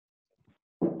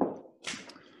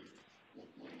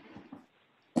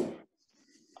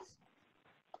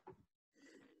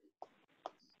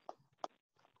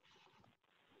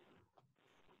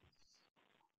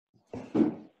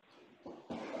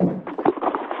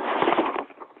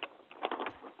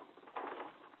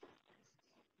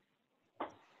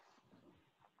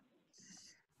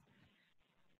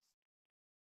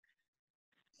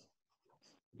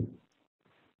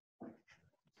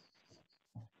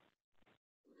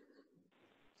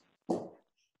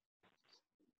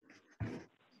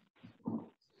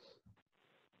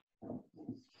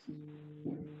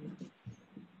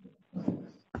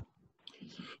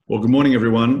Well, good morning,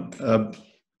 everyone.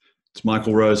 It's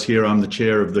Michael Rose here. I'm the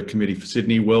chair of the Committee for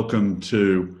Sydney. Welcome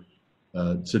to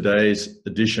today's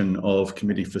edition of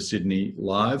Committee for Sydney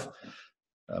Live.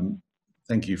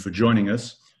 Thank you for joining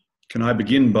us. Can I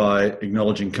begin by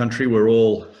acknowledging country? We're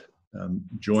all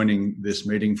joining this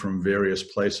meeting from various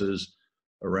places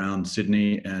around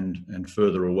Sydney and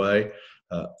further away.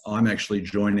 I'm actually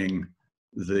joining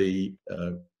the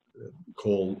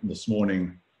call this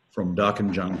morning from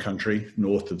Darkinjung country,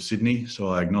 north of Sydney. So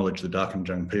I acknowledge the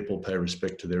Darkinjung people, pay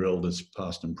respect to their elders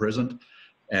past and present,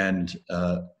 and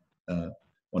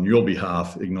on your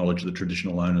behalf, acknowledge the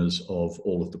traditional owners of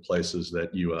all of the places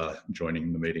that you are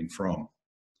joining the meeting from.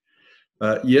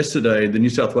 Yesterday, the New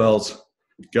South Wales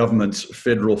Government's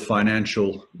Federal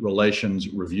Financial Relations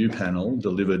Review Panel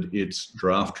delivered its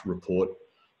draft report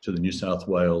to the New South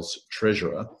Wales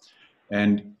Treasurer.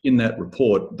 And in that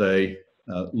report, they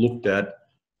looked at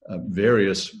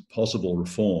various possible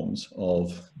reforms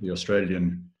of the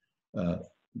Australian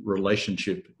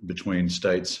relationship between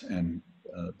states and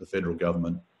the federal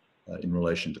government in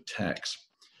relation to tax.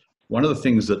 One of the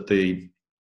things that the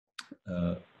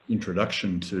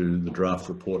introduction to the draft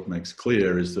report makes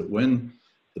clear is that when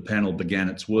the panel began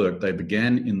its work, they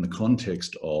began in the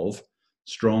context of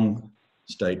strong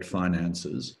state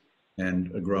finances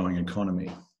and a growing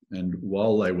economy. And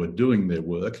while they were doing their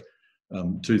work,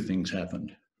 two things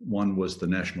happened. One was the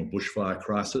national bushfire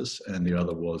crisis, and the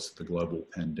other was the global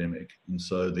pandemic. And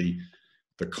so the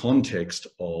context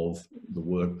of the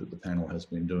work that the panel has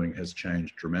been doing has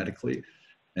changed dramatically,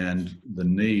 and the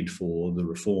need for the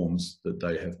reforms that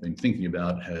they have been thinking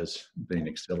about has been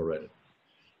accelerated.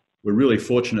 We're really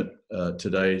fortunate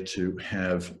today to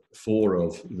have four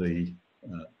of the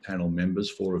panel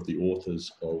members, four of the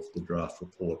authors of the draft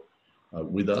report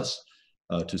with us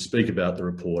to speak about the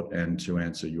report and to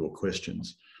answer your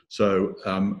questions. So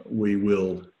we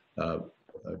will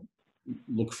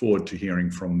look forward to hearing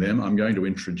from them. I'm going to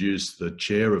introduce the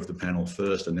chair of the panel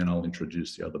first, and then I'll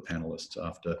introduce the other panelists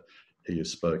after he has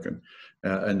spoken.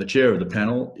 And the chair of the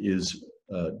panel is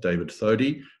David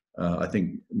Thodey. I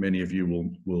think many of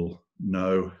you will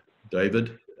know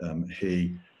David.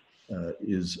 He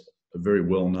is a very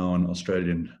well-known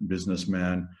Australian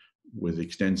businessman with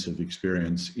extensive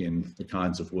experience in the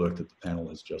kinds of work that the panel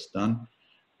has just done.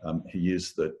 He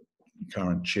is the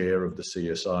current chair of the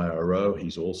CSIRO.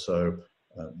 He's also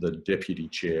the deputy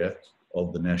chair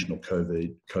of the National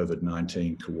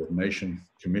COVID-19 Coordination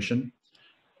Commission.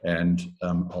 And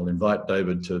I'll invite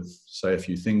David to say a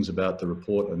few things about the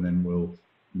report, and then we'll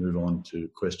move on to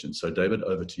questions. So David,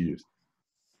 over to you.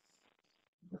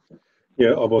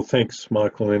 Yeah, well, thanks,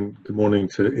 Michael, and good morning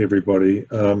to everybody.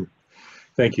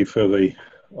 Thank you for the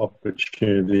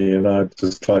opportunity, and I'd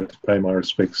just like to pay my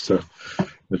respects to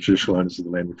the traditional owners of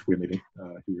the land which we're meeting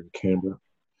here in Canberra,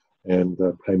 and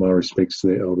pay my respects to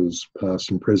their elders past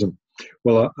and present.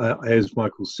 Well, as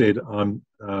Michael said, I'm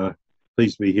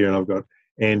pleased to be here, and I've got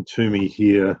Twomey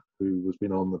here, who has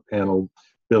been on the panel,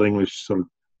 Bill English sort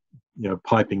of,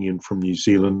 piping in from New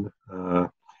Zealand,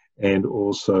 and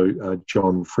also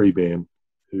John Freebairn,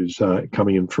 who's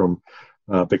coming in from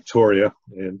Victoria,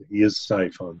 and he is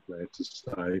safe, I'm glad to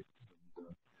say,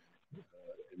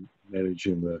 and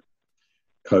managing the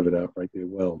COVID outbreak there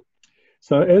well.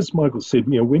 So as Michael said,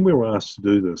 when we were asked to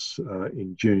do this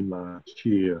in June last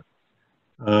year,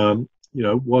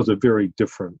 it was a very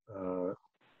different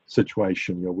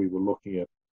situation. We were looking at,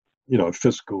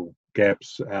 fiscal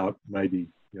gaps out maybe,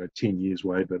 10 years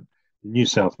away, but the New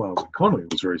South Wales economy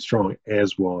was very strong,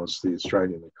 as was the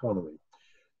Australian economy.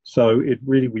 So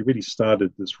we really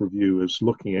started this review as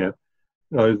looking at,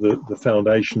 the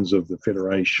foundations of the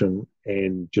Federation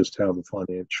and just how the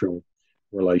financial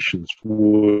relations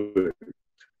work.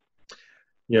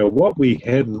 What we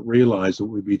hadn't realised that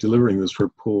we'd be delivering this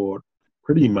report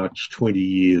pretty much 20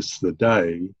 years to the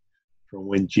day from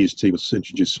when GST was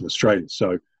introduced in Australia.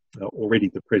 So already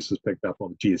the press has picked up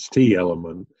on the GST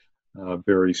element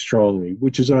very strongly,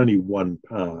 which is only one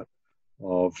part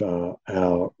of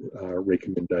our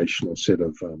recommendation or set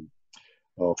of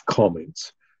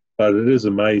comments. But it is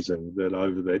amazing that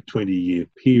over that 20-year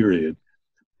period,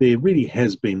 there really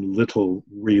has been little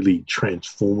really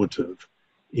transformative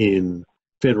in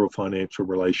federal financial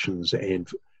relations and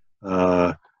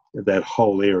that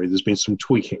whole area. There's been some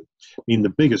tweaking. I mean, the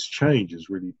biggest change has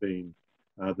really been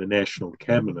the National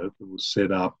Cabinet that was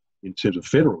set up in terms of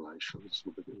federal relations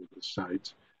with the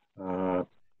states,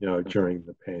 during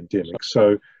the pandemic.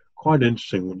 So quite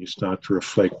interesting when you start to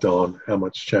reflect on how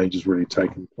much change has really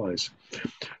taken place.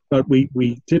 But we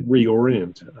did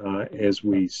reorient as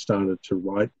we started to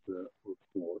write the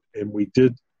report, and we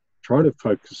did try to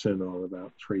focus in on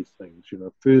about three things.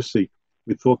 Firstly,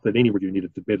 we thought that any review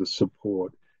needed to better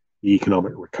support the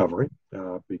economic recovery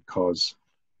because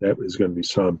that is going to be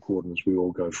so important as we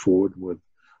all go forward with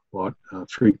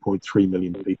 3.3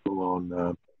 million people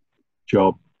on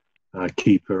job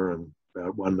keeper and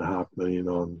about 1.5 million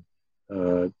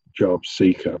on job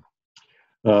seeker.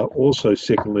 Also,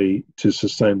 secondly, to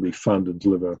sustainably fund and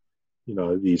deliver,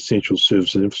 the essential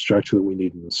service and infrastructure that we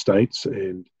need in the states,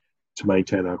 and to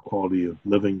maintain our quality of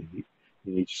living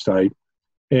in each state.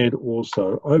 And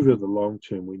also, over the long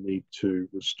term, we need to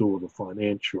restore the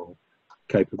financial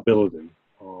capability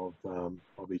of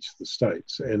each of the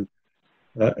states. And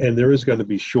there is going to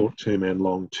be short-term and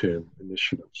long-term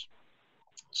initiatives.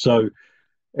 So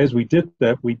as we did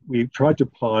that, we tried to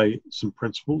apply some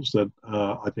principles that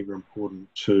I think are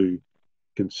important to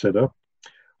consider.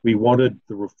 We wanted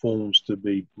the reforms to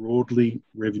be broadly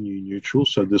revenue neutral,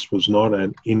 so this was not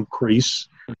an increase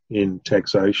in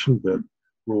taxation, but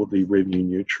broadly revenue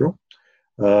neutral.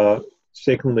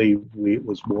 Secondly, it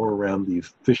was more around the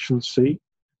efficiency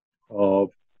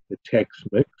of the tax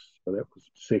mix, so that was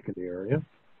the second area.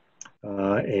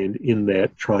 And in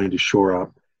that, trying to shore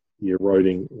up the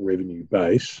eroding revenue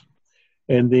base.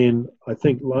 And then I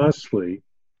think lastly,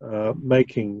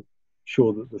 making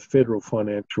sure that the federal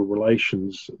financial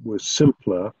relations were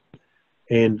simpler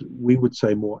and we would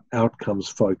say more outcomes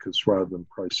focused rather than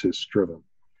process driven.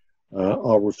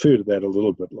 I'll refer to that a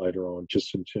little bit later on,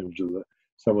 just in terms of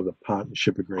some of the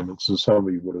partnership agreements, and some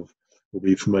of you will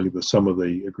be familiar with some of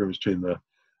the agreements between the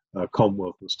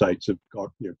Commonwealth and states have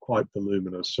got quite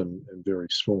voluminous and very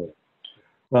small.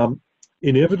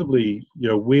 Inevitably,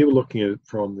 we're looking at it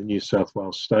from the New South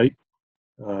Wales state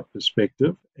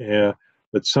perspective,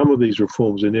 but some of these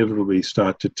reforms inevitably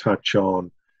start to touch on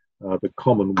the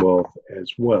Commonwealth as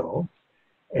well,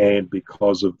 and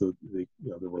because of the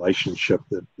relationship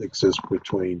that exists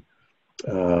between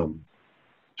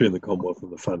the Commonwealth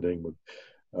and the funding with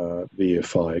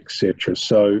VFI, etc.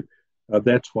 So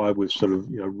that's why we've sort of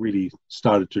really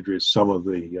started to address some of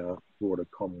the broader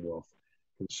Commonwealth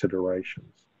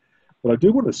considerations. But I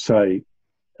do want to say,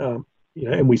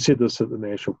 and we said this at the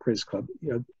National Press Club,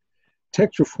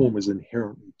 tax reform is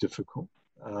inherently difficult.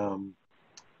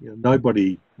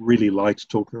 Nobody really likes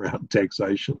talking around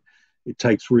taxation. It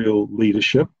takes real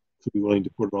leadership to be willing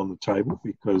to put it on the table,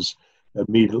 because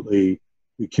immediately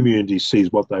the community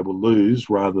sees what they will lose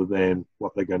rather than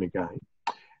what they're going to gain.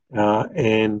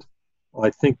 And I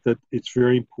think that it's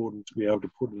very important to be able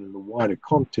to put it in the wider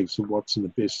context of what's in the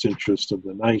best interest of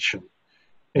the nation.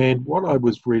 And what I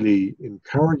was really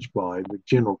encouraged by the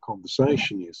general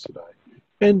conversation yesterday,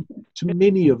 and to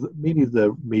many of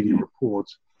the media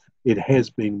reports, it has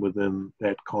been within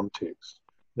that context.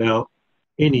 Now,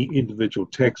 any individual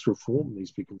tax reform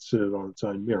needs to be considered on its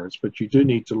own merits, but you do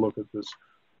need to look at the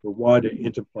wider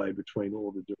interplay between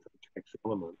all the different tax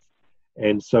elements.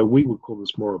 And so we would call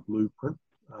this more a blueprint.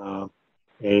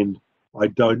 And I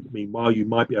don't mean, while you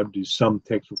might be able to do some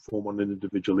tax reform on an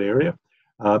individual area,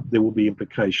 there will be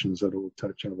implications that it will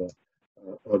touch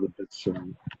other bits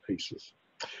and pieces.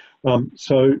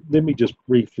 So let me just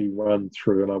briefly run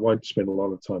through, and I won't spend a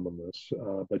lot of time on this,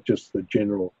 but just the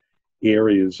general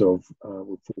areas of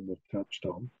reform we've touched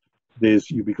on.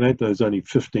 You'll be glad there's only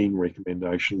 15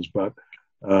 recommendations, but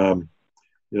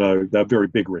they're very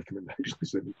big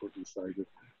recommendations, let me quickly say that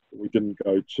we didn't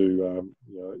go to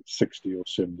 60 or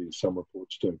 70 as some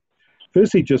reports do.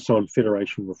 Firstly, just on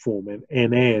federation reform,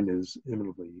 and Anne is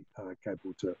eminently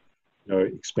capable to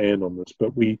expand on this,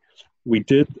 but we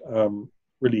did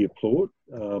really applaud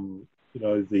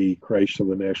the creation of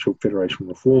the National Federation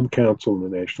Reform Council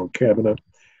and the National Cabinet.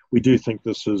 We do think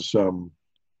this is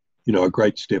a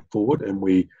great step forward, and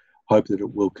we hope that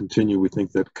it will continue. We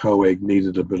think that COAG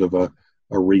needed a bit of a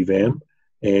revamp,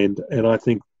 and I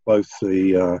think both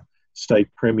the state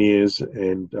premiers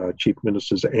and chief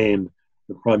ministers and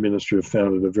the Prime Minister have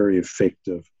found it a very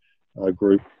effective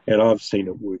group, and I've seen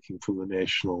it working for the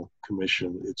National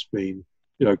Commission. It's been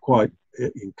quite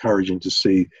encouraging to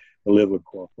see the level of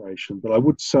cooperation. But I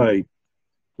would say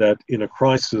that in a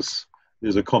crisis,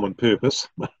 there's a common purpose,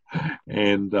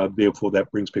 and therefore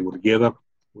that brings people together.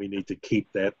 We need to keep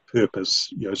that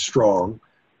purpose, strong.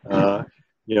 The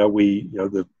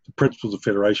principles of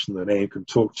federation that Anne can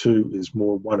talk to is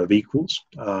more one of equals,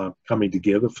 coming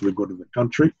together for the good of the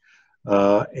country.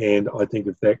 And I think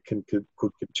if that could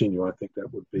continue, I think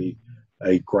that would be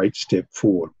a great step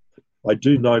forward. I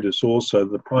do notice also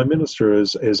the Prime Minister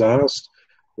has asked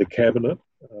the Cabinet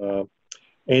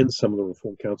and some of the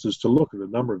reform councils to look at a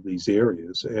number of these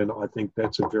areas, and I think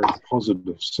that's a very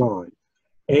positive sign.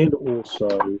 And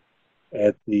also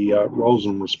at the roles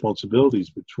and responsibilities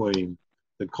between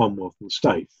the Commonwealth and the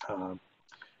state.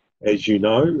 As you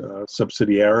know,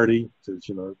 subsidiarity is,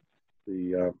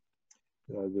 the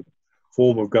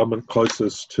form of government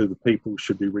closest to the people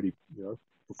should be really,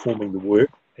 performing the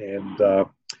work. And I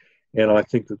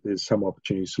think that there's some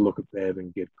opportunities to look at that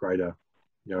and get greater,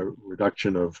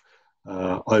 reduction of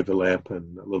overlap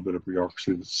and a little bit of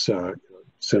bureaucracy that's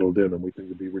settled in, and we think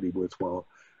it'd be really worthwhile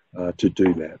to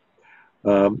do that.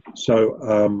 The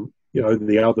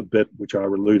other bit which I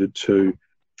alluded to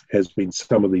has been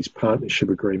some of these partnership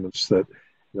agreements that,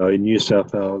 in New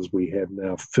South Wales we have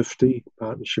now 50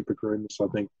 partnership agreements. I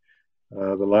think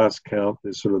the last count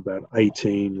there's sort of about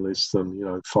 18 less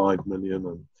than 5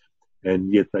 million,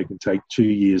 and yet they can take 2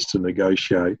 years to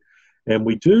negotiate. And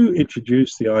we do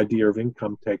introduce the idea of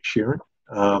income tax sharing,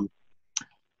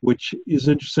 which is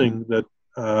interesting that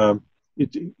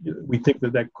we think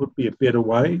that that could be a better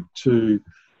way to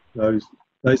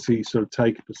basically sort of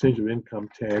take a percentage of income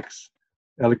tax,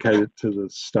 allocate it to the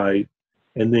state,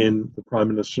 and then the Prime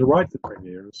Minister write the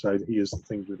Premier and say, here's the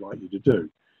things we'd like you to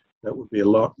do. That would be a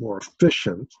lot more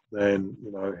efficient than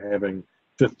having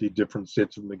 50 different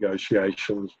sets of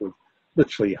negotiations with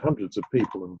literally hundreds of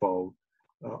people involved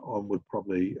with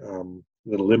probably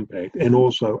little impact, and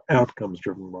also outcomes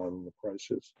driven rather than the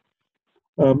process.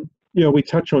 We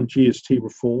touch on GST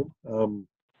reform. I'm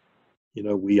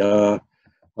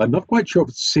not quite sure if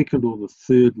it's second or the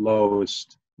third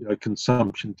lowest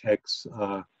consumption tax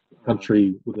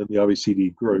country within the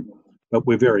OECD group, but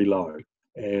we're very low.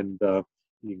 And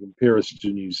you compare us to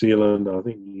New Zealand, I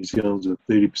think New Zealand's at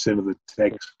 30% of the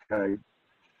tax code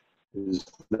is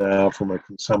now from a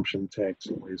consumption tax,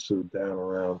 and we're sort of down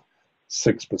around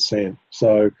 6%.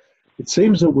 So it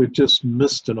seems that we've just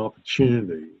missed an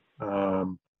opportunity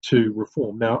to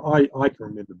reform. Now, I can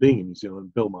remember being in New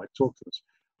Zealand, Bill might talk to us,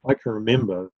 I can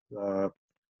remember the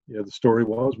story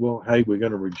was, well, hey, we're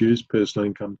going to reduce personal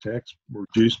income tax,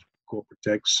 reduce corporate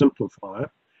tax, simplify it,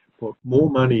 put more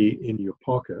money in your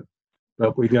pocket,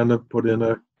 but we're going to put in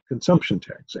a consumption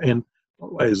tax. And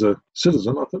as a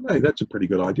citizen, I thought, hey, that's a pretty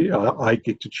good idea. I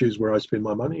get to choose where I spend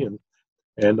my money, and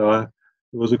it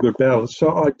was a good balance.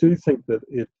 So I do think that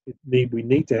we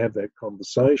need to have that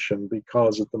conversation,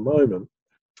 because at the moment,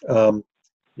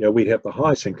 we have the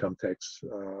highest income tax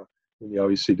in the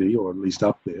OECD, or at least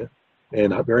up there,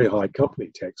 and a very high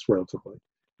company tax relatively.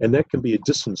 And that can be a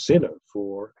disincentive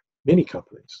for many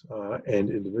companies and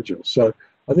individuals. So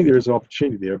I think there is an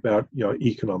opportunity there about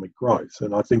economic growth,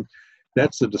 and I think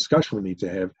that's the discussion we need to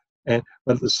have.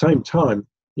 But at the same time,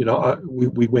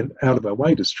 we went out of our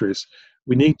way to stress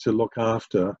we need to look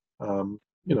after,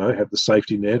 have the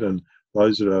safety net, and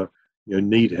those that are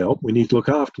need help, we need to look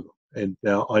after them. And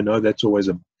now I know that's always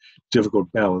a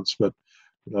difficult balance, but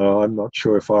I'm not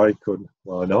sure if I could.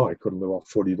 Well, I know I couldn't live off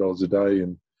 $40 a day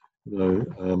and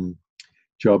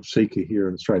job seeker here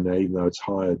in Australia, even though it's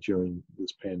higher during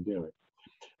this pandemic.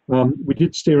 We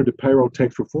did stare into payroll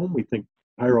tax reform. We think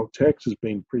payroll tax has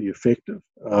been pretty effective.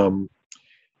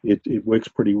 It works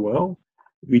pretty well.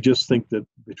 We just think that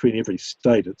between every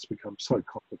state, it's become so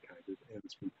complicated, and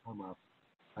it's become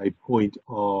a point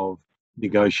of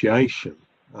negotiation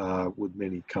with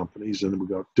many companies, and we've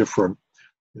got different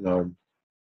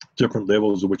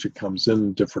levels at which it comes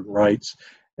in, different rates.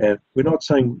 And we're not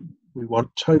saying we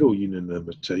want total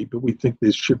unanimity, but we think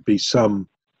there should be some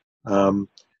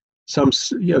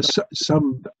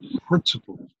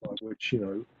principles by which,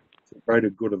 for the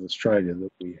greater good of Australia,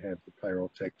 that we have the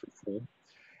payroll tax reform.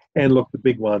 And look, the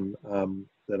big one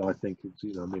that I think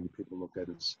is, many people look at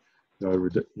is,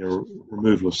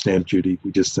 removal of stamp duty.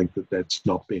 We just think that that's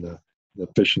not been an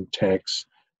efficient tax.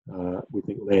 We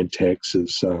think land tax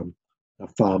is a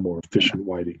far more efficient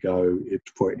way to go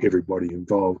for everybody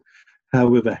involved.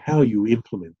 However, how you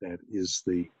implement that is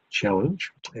the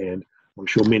challenge, and I'm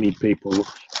sure many people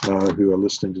who are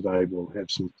listening today will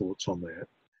have some thoughts on that,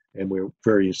 and we're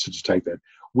very interested to take that.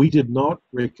 We did not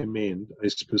recommend a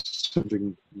specific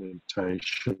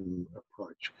implementation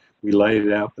approach. We laid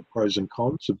out the pros and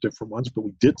cons of different ones, but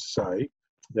we did say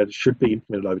that it should be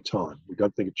implemented over time. We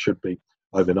don't think it should be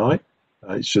overnight.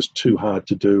 It's just too hard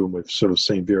to do, and we've sort of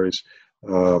seen various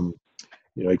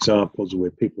examples where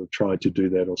people have tried to do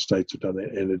that, or states have done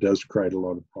that, and it does create a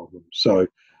lot of problems. So,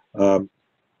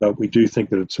 but we do think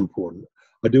that it's important.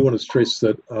 I do want to stress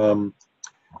that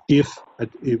we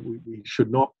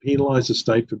should not penalise the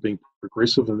state for being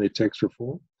progressive in their tax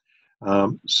reform.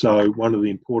 So one of the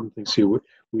important things here,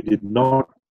 we did not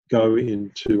go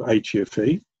into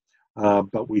HFE,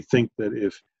 but we think that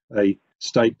if a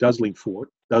state does lean forward,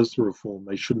 does the reform,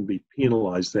 they shouldn't be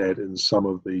penalised that in some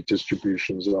of the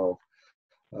distributions of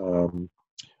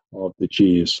of the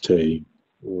GST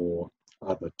or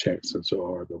other taxes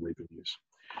or other revenues.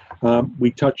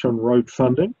 We touch on road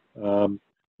funding.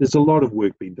 There's a lot of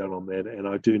work being done on that, and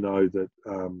I do know that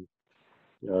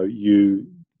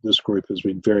this group has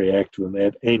been very active in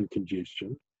that, and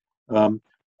congestion.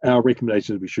 Our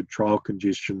recommendation is we should trial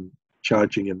congestion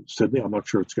charging in Sydney. I'm not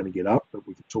sure it's going to get up, but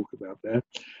we can talk about that.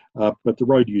 But the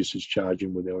road usage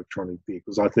charging with electronic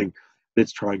vehicles, I think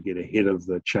let's try and get ahead of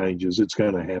the changes. It's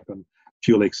going to happen.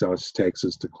 Fuel excise tax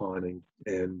is declining,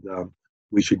 and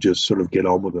we should just sort of get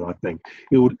on with it, I think.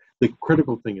 The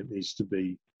critical thing, it needs to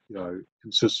be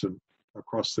consistent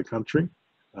across the country,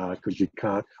 because you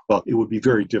can't, well, it would be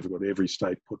very difficult. Every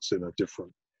state puts in a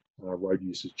different road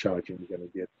usage charging. We're going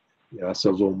to get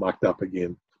ourselves all mucked up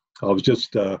again. I was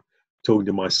just talking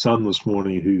to my son this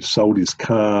morning, who sold his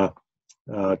car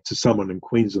to someone in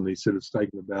Queensland. He said it's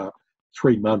taken about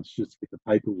 3 months just to get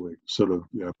the paperwork sort of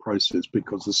processed,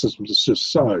 because the system is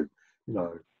just so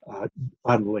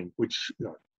unlinked, which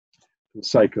for the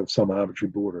sake of some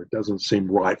arbitrary border, it doesn't seem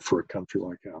right for a country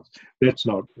like ours. That's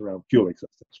not around fuel excise,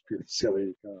 that's purely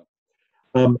selling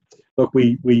a car. Look,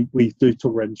 we do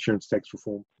talk about insurance tax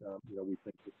reform. We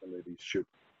think that the levies should,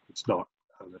 it's not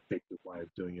an effective way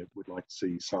of doing it. We'd like to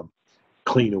see some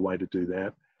cleaner way to do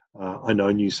that. I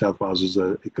know New South Wales has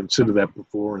considered that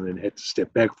before and then had to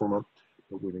step back from it,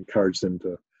 but we'd encourage them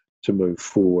to move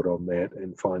forward on that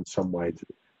and find some way to,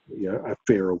 a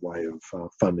fairer way of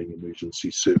funding emergency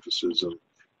services and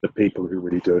the people who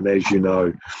really do. And as you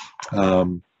know,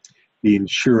 the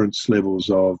insurance levels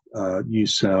of New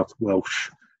South Welsh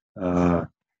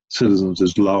citizens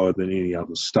is lower than any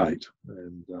other state,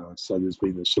 and so there's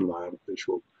been this sort of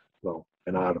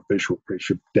artificial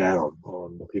pressure down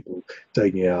on people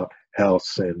taking out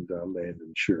house and land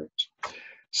insurance.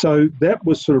 So that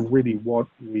was sort of really what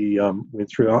we went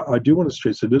through. I do want to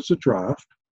stress it is a draft.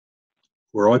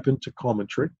 We're open to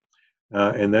commentary,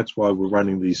 and that's why we're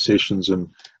running these sessions, and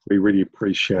we really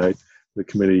appreciate the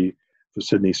Committee for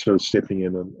Sydney sort of stepping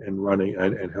in and running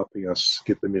and helping us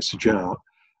get the message out.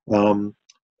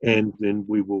 And then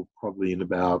we will probably in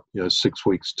about 6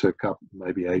 weeks to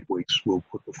maybe 8 weeks, we'll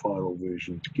put the final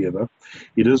version together.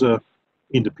 It is a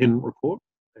independent report,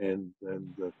 and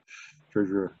the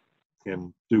Treasurer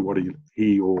can do what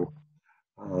he or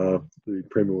the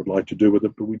Premier would like to do with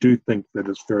it, but we do think that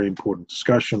it's very important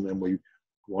discussion, and we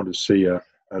want to see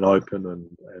an open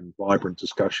and vibrant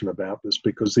discussion about this,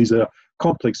 because these are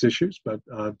complex issues but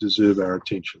deserve our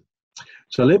attention.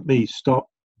 So let me stop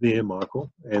there,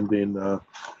 Michael, and then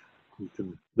you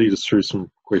can lead us through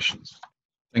some questions.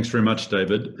 Thanks very much,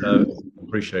 David.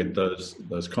 Appreciate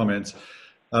those comments.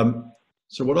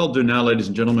 So what I'll do now, ladies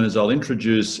and gentlemen, is I'll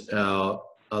introduce our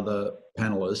other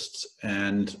panelists,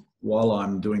 and while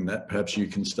I'm doing that, perhaps you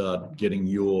can start getting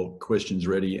your questions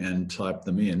ready and type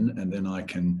them in, and then I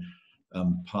can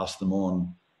pass them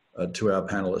on to our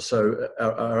panelists. So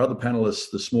our other panelists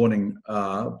this morning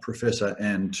are Professor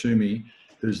Anne Twomey,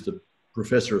 who's the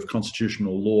Professor of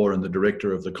Constitutional Law and the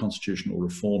Director of the Constitutional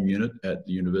Reform Unit at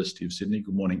the University of Sydney.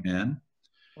 Good morning, Anne.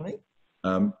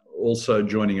 Morning. Also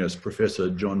joining us,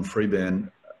 Professor John Freebairn,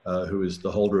 who is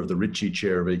the holder of the Ritchie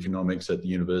Chair of Economics at the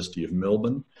University of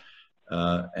Melbourne.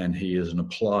 And he is an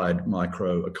applied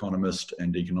microeconomist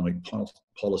and economic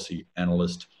policy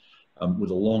analyst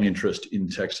with a long interest in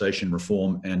taxation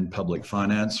reform and public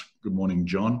finance. Good morning,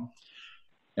 John.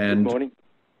 And, good morning.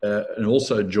 And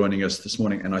also joining us this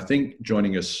morning, and I think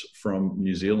joining us from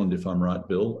New Zealand, if I'm right,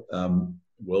 Bill,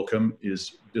 welcome,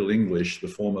 is Bill English, the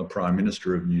former Prime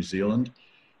Minister of New Zealand.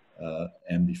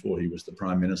 And before he was the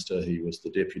Prime Minister, he was the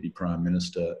Deputy Prime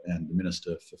Minister and the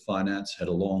Minister for Finance, had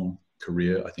a long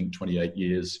career, I think 28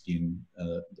 years in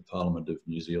the Parliament of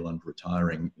New Zealand,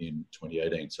 retiring in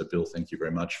 2018. So Bill, thank you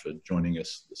very much for joining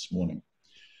us this morning.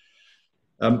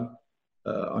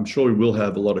 I'm sure we will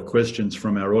have a lot of questions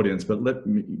from our audience, but let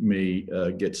me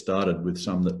get started with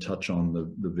some that touch on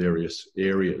the various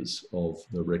areas of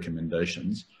the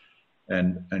recommendations.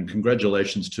 And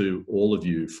congratulations to all of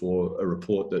you for a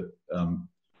report that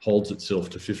holds itself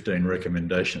to 15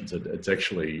 recommendations. It's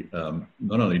actually,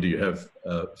 not only do you have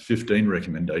 15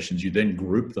 recommendations, you then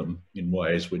group them in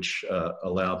ways which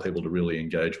allow people to really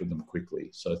engage with them quickly.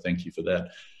 So thank you for that.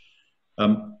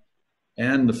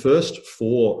 And the first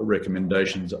 4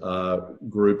 recommendations are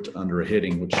grouped under a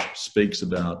heading which speaks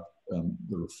about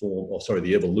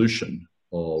the evolution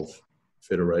of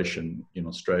federation in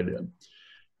Australia,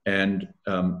 and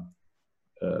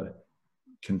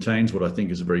contains what I think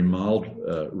is a very mild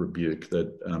rebuke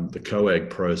that the COAG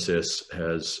process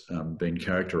has been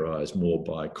characterised more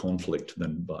by conflict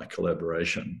than by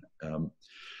collaboration.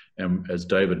 And as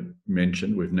David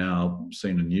mentioned, we've now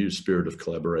seen a new spirit of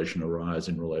collaboration arise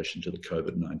in relation to the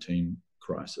COVID-19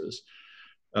 crisis.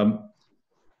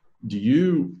 Do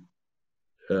you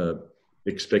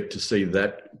expect to see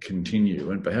that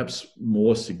continue? And perhaps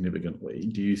more significantly,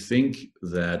 do you think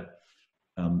that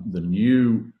the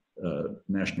new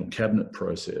National Cabinet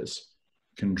process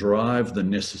can drive the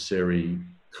necessary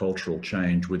cultural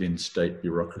change within state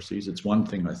bureaucracies? It's one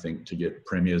thing, I think, to get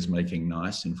premiers making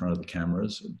nice in front of the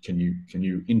cameras. Can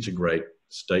you integrate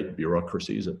state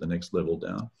bureaucracies at the next level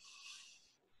down?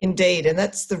 Indeed, and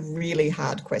that's the really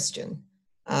hard question.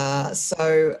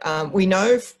 We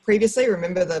know previously,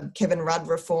 remember the Kevin Rudd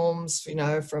reforms,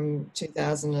 from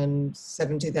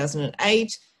 2007,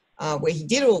 2008, where he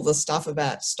did all the stuff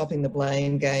about stopping the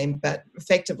blame game, but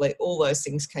effectively all those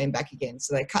things came back again.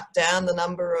 So they cut down the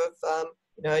number of,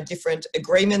 different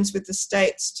agreements with the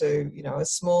states to, a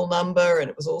small number, and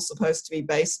it was all supposed to be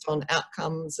based on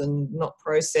outcomes and not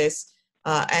process.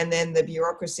 And then the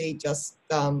bureaucracy just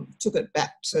took it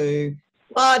back to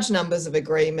large numbers of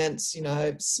agreements,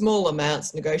 small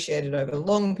amounts negotiated over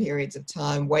long periods of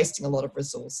time, wasting a lot of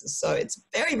resources. So it's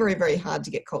very, very, very hard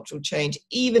to get cultural change,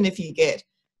 even if you get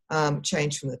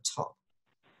change from the top.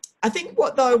 I think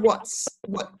what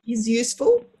is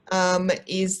useful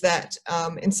is that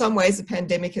in some ways the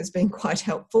pandemic has been quite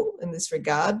helpful in this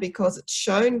regard, because it's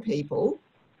shown people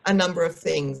a number of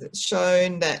things. It's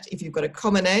shown that if you've got a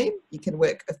common aim, you can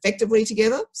work effectively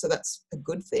together. So that's a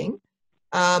good thing.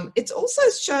 It's also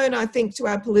shown, I think, to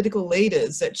our political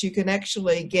leaders that you can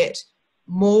actually get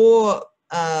more,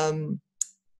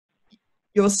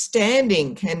 your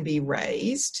standing can be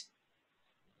raised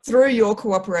through your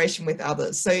cooperation with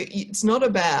others. So it's not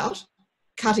about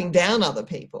cutting down other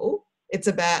people. It's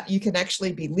about you can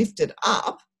actually be lifted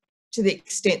up to the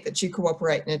extent that you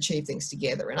cooperate and achieve things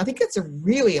together. And I think that's a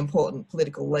really important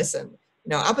political lesson.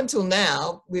 Up until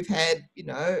now, we've had,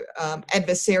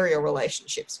 adversarial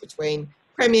relationships between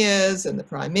premiers and the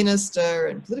Prime Minister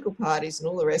and political parties and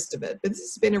all the rest of it. But this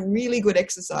has been a really good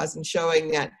exercise in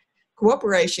showing that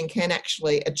cooperation can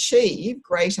actually achieve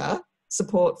greater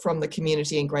support from the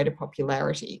community and greater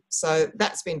popularity. So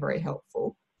that's been very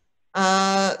helpful.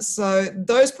 So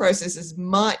those processes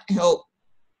might help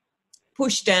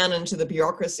push down into the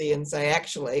bureaucracy and say,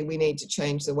 actually, we need to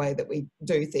change the way that we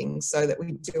do things so that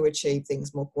we do achieve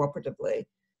things more cooperatively.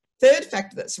 Third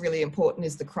factor that's really important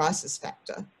is the crisis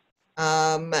factor.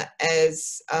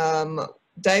 As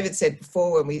David said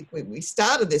before, when we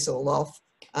started this all off,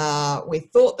 we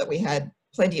thought that we had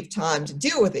plenty of time to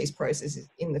deal with these processes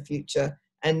in the future,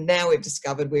 and now we've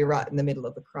discovered we're right in the middle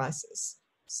of a crisis.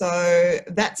 So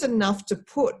that's enough to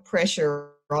put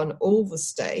pressure on all the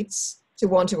states to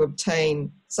want to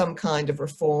obtain some kind of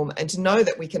reform and to know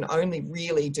that we can only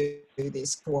really do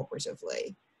this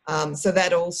cooperatively. So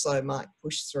that also might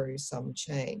push through some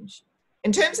change.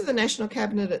 In terms of the National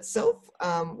Cabinet itself,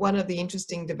 one of the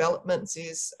interesting developments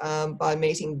is by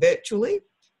meeting virtually.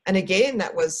 And again,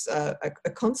 that was a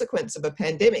consequence of a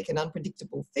pandemic, an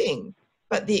unpredictable thing.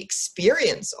 But the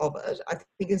experience of it, I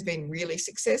think, has been really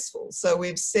successful. So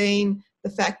we've seen the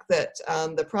fact that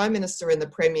the Prime Minister and the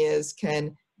Premiers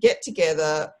can get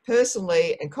together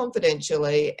personally and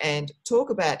confidentially and talk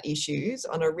about issues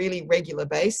on a really regular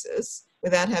basis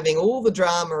without having all the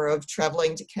drama of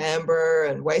travelling to Canberra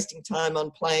and wasting time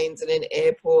on planes and in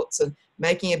airports and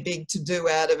making a big to-do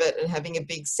out of it and having a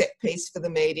big set piece for the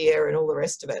media and all the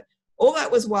rest of it. All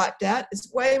that was wiped out.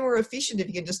 It's way more efficient if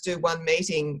you can just do one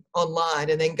meeting online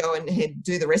and then go ahead and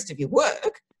do the rest of your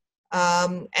work.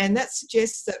 And that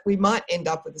suggests that we might end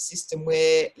up with a system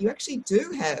where you actually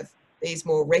do have these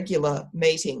more regular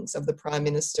meetings of the Prime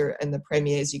Minister and the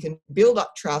Premiers. You can build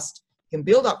up trust, you can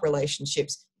build up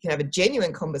relationships, you can have a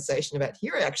genuine conversation about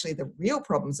here are actually the real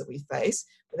problems that we face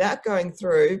without going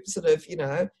through sort of,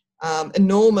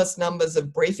 enormous numbers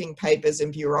of briefing papers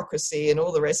and bureaucracy and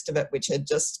all the rest of it, which had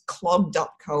just clogged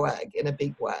up COAG in a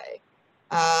big way.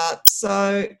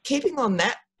 So keeping on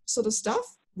that sort of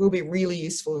stuff will be really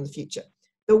useful in the future.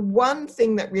 The one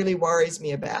thing that really worries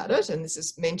me about it, and this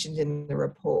is mentioned in the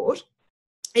report,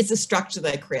 is the structure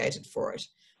they created for it.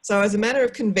 So as a matter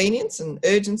of convenience and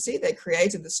urgency, they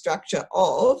created the structure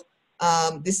of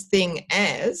this thing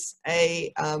as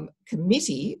a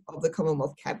committee of the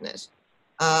Commonwealth Cabinet.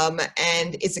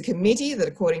 And it's a committee that,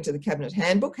 according to the Cabinet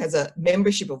Handbook, has a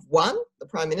membership of one. The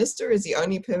Prime Minister is the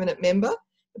only permanent member.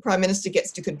 The Prime Minister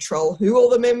gets to control who all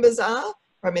the members are.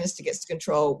 The Prime Minister gets to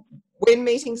control when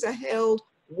meetings are held,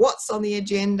 what's on the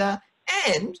agenda,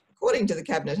 and according to the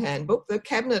Cabinet Handbook, the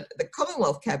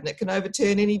Commonwealth Cabinet can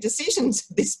overturn any decisions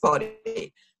of this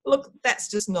body. Look, that's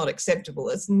just not acceptable.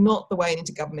 It's not the way an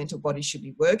intergovernmental body should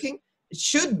be working. it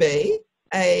should be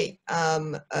a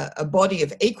body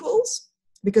of equals,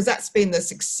 because that's been the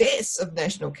success of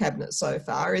National Cabinet so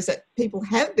far, is that people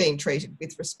have been treated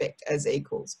with respect as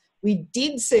equals. We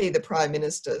did see the Prime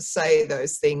Minister say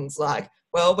those things like,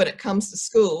 well, when it comes to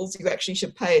schools, you actually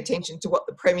should pay attention to what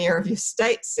the Premier of your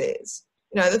state says.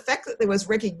 You know, the fact that there was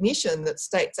recognition that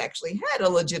states actually had a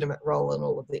legitimate role in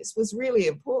all of this was really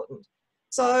important.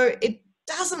 So it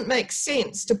doesn't make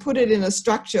sense to put it in a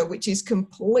structure which is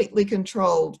completely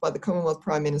controlled by the Commonwealth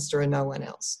Prime Minister and no one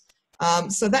else.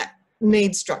 So that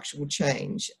needs structural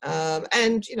change.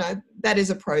 And, you know, that is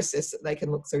a process that they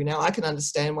can look through. Now, I can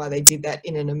understand why they did that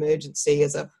in an emergency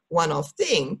as a one-off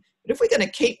thing. But if we're going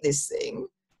to keep this thing,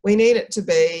 we need it to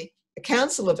be a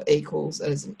council of equals that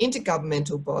is an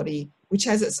intergovernmental body which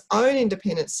has its own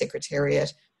independent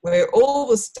secretariat where all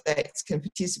the states can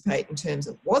participate in terms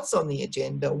of what's on the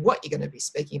agenda, what you're going to be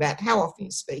speaking about, how often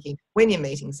you're speaking, when your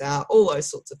meetings are, all those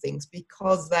sorts of things,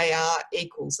 because they are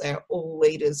equals. They are all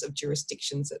leaders of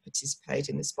jurisdictions that participate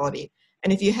in this body.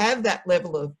 And if you have that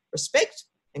level of respect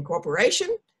and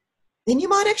cooperation, then you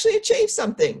might actually achieve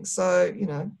something. So, you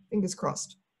know, fingers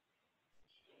crossed.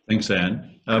 Thanks,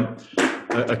 Anne.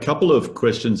 A couple of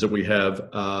questions that we have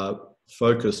are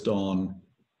focused on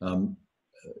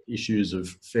issues of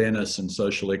fairness and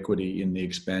social equity in the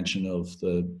expansion of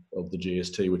the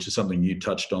GST, which is something you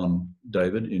touched on,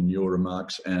 David, in your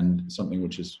remarks, and something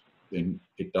which has been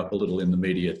picked up a little in the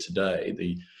media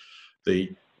today.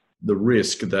 The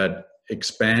risk that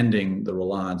expanding the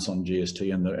reliance on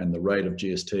GST and the rate of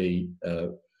GST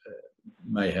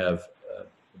may have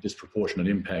a disproportionate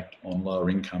impact on lower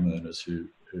income earners who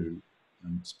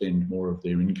spend more of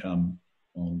their income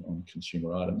on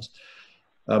consumer items.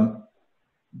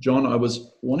 John, I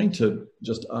was wanting to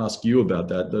just ask you about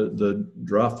that. The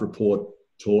draft report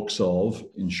talks of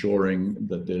ensuring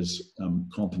that there's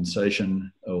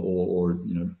compensation or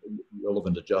you know,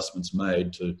 relevant adjustments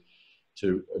made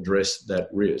to address that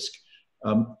risk.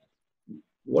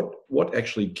 What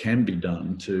actually can be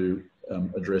done to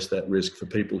address that risk for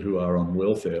people who are on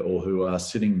welfare or who are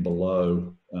sitting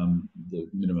below the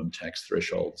minimum tax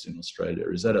thresholds in Australia?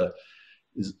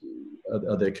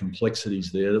 Are there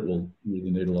complexities there that will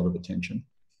really need a lot of attention?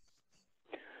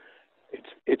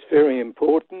 It's very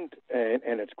important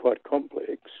and it's quite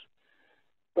complex.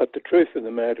 But the truth of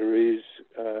the matter is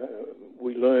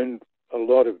we learned a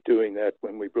lot of doing that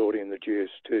when we brought in the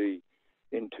GST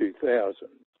in 2000.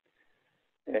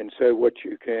 And so what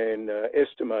you can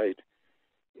estimate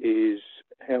is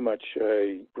how much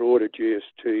a broader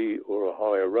GST or a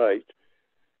higher rate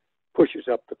pushes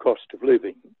up the cost of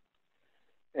living.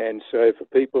 And so for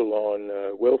people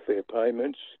on welfare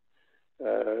payments,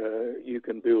 you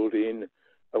can build in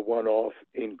a one-off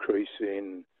increase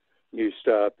in New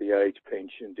Start, the age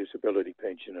pension, disability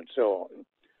pension, and so on.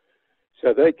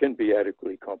 So they can be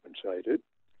adequately compensated.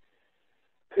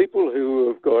 People who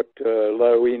have got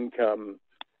low income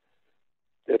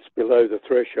that's below the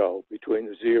threshold between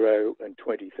the 0 and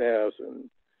 20,000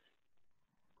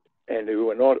 and who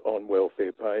are not on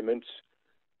welfare payments,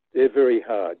 they're very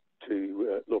hard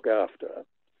to look after.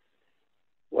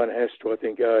 One has to, I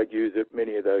think, argue that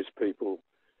many of those people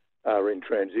are in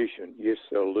transition. Yes,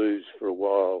 they'll lose for a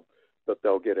while, but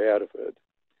they'll get out of it.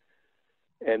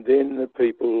 And then the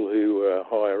people who are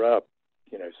higher up,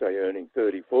 you know, say earning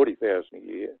 30, 40,000 a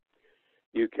year,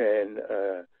 you can,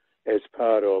 as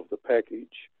part of the package,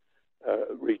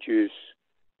 reduce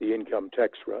the income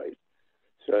tax rate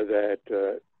so that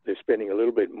they're spending a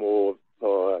little bit more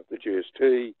via the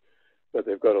GST, but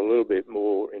they've got a little bit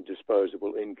more in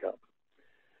disposable income.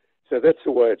 So that's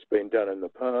the way it's been done in the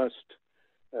past,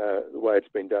 the way it's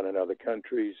been done in other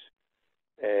countries,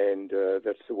 and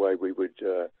that's the way we would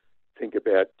think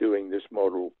about doing this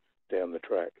model down the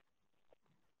track.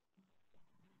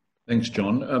 Thanks,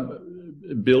 John.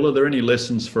 Bill, are there any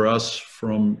lessons for us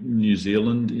from New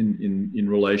Zealand in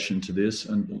relation to this,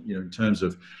 and you know, in terms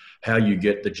of how you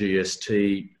get the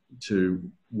GST to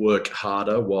work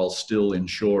harder while still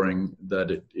ensuring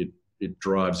that it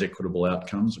drives equitable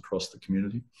outcomes across the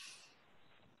community?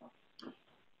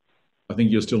 I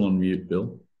think you're still on mute,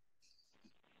 Bill.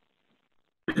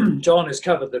 John has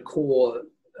covered the core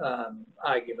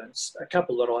arguments. A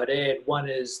couple that I'd add. One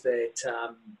is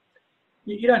that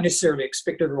you don't necessarily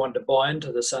expect everyone to buy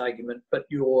into this argument, but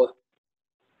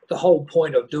the whole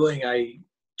point of doing a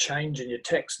change in your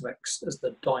tax mix is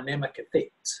the dynamic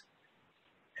effects.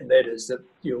 And that is that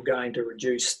you're going to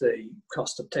reduce the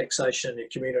cost of taxation in your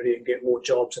community and get more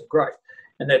jobs and growth.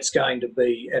 And that's going to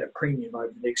be at a premium over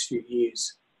the next few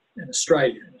years in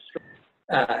Australia.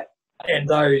 And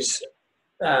those,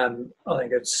 I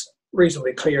think it's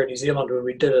reasonably clear in New Zealand when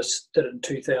we did it in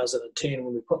 2010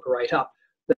 when we put the rate up,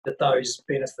 that those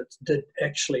benefits did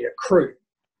actually accrue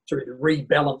through the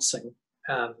rebalancing,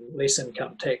 less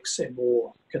income tax and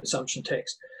more consumption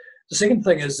tax. The second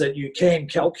thing is that you can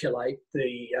calculate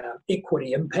the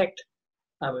equity impact.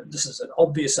 This is an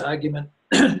obvious argument,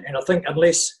 and I think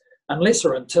unless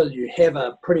or until you have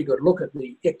a pretty good look at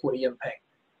the equity impact,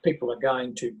 people are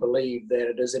going to believe that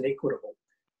it is inequitable.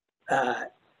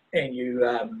 But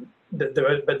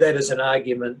that is an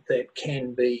argument that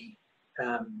can be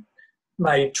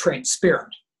made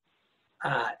transparent,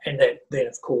 and that then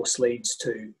of course leads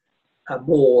to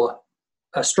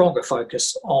a stronger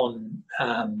focus on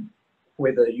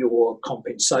whether your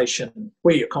compensation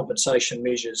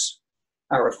measures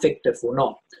are effective or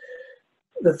not.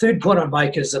 The third point I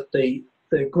make is that the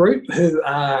group who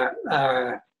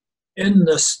are in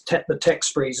this the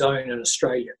tax-free zone in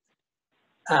Australia,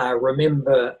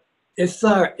 remember, if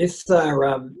they're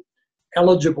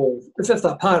eligible, if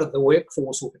they're part of the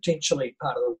workforce or potentially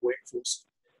part of the workforce,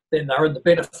 then they're in the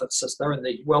benefit system, they're in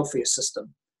the welfare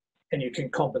system, and you can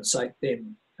compensate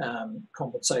them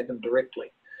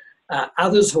directly.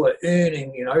 Others who are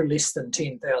earning, less than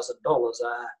 $10,000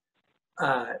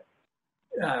 are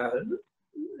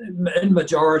in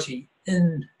majority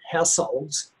in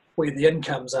households where the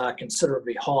incomes are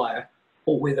considerably higher,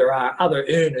 or where there are other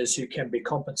earners who can be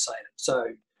compensated.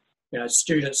 So,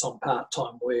 students on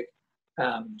part-time work,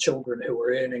 children who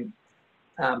are earning,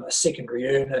 a secondary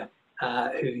earner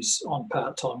who's on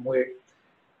part-time work.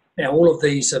 Now, all of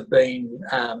this has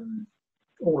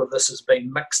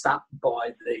been mixed up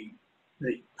by the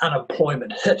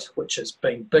unemployment hit, which has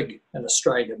been big in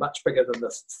Australia, much bigger than the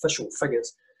official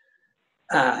figures.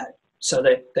 So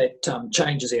that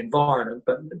changes the environment,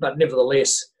 but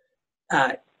nevertheless,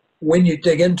 when you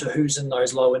dig into who's in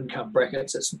those low income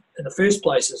brackets, it's, in the first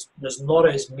place, there's not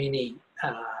as many,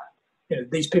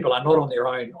 these people are not on their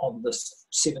own on this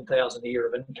 $7,000 a year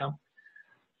of income.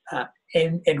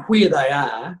 And where they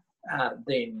are,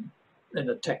 then in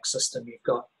the tax system, you've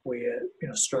got where in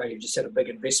Australia you just had a big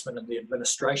investment in the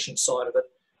administration side of it.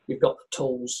 You've got the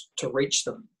tools to reach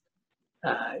them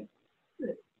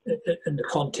in the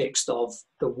context of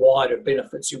the wider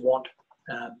benefits you want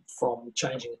from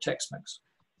changing the tax mix.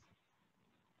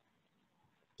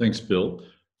 Thanks, Bill.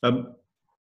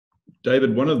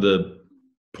 David, one of the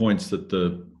points that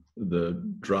the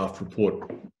draft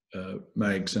report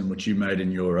makes, and which you made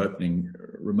in your opening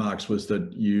remarks, was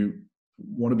that you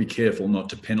want to be careful not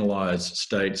to penalise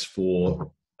states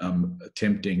for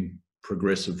attempting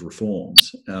progressive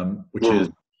reforms, which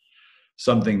is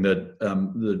something that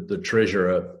the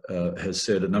Treasurer has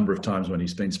said a number of times when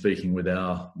he's been speaking with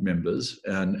our members.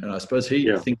 And I suppose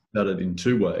he thinks about it in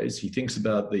two ways. He thinks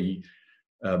about the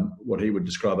what he would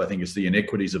describe, I think, as the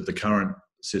inequities of the current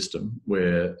system,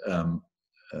 where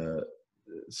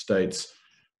states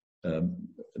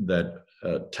that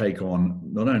take on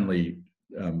not only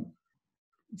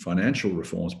financial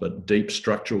reforms but deep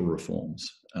structural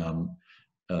reforms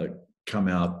come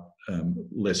out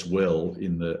less well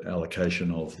in the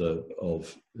allocation of the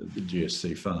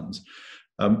GSC funds.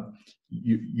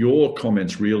 Your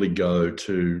comments really go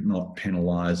to not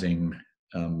penalising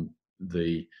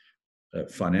the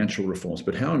financial reforms,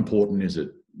 but how important is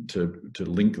it to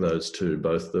link those two,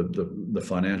 both the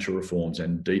financial reforms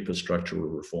and deeper structural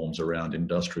reforms around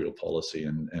industrial policy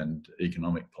and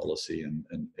economic policy and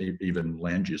even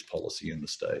land use policy in the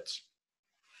states?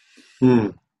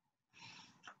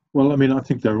 Well, I mean, I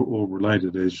think they're all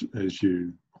related, as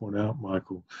you point out,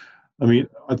 Michael. I mean,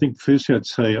 I think firstly I'd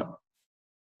say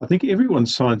I think everyone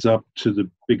signs up to the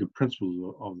bigger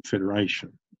principles of the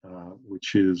federation,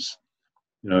 which is,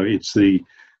 it's the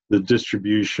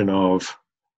distribution of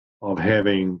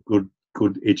having good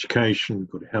education,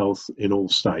 good health in all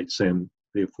states, and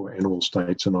therefore, and all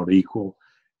states are not equal,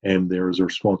 and there is a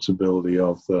responsibility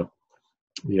of the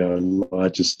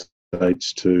larger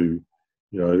states to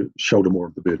shoulder more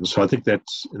of the burden. So I think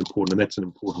that's important, and that's an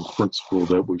important principle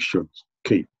that we should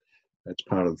keep. That's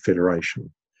part of the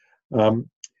federation.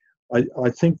 I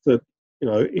think that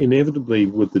inevitably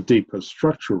with the deeper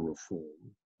structural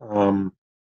reform,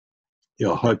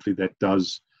 hopefully that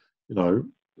does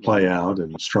play out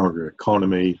in a stronger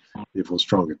economy, therefore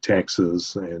stronger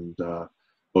taxes, and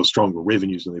or stronger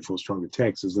revenues, and therefore stronger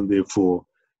taxes, and therefore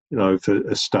if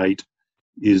a state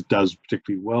does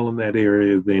particularly well in that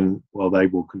area, then they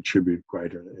will contribute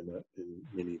greater in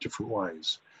many different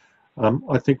ways.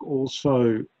 I think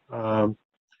also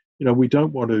we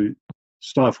don't want to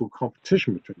stifle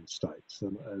competition between states,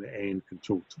 and Anne can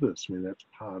talk to this. I mean, that's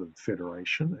part of the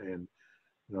federation, and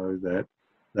that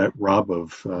that rub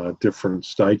of different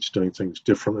states doing things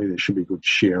differently. There should be good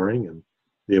sharing and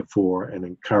therefore an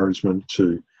encouragement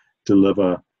to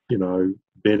deliver, you know,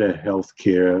 better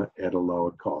healthcare at a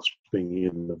lower cost, being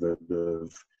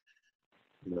innovative,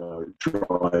 you know,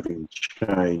 driving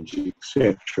change,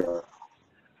 etc.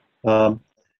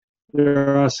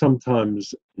 There are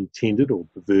sometimes intended or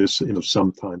perverse, you know,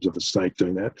 sometimes of a state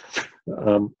doing that,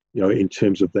 you know, in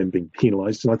terms of them being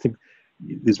penalised. And I think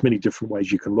there's many different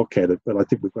ways you can look at it, but I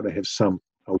think we've got to have some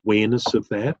awareness of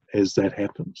that as that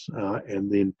happens,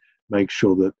 and then make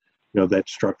sure that, you know, that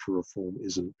structural reform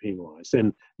isn't penalised.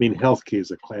 And I mean, healthcare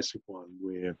is a classic one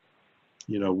where,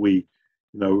 you know,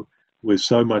 we're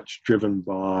so much driven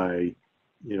by,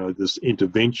 you know, this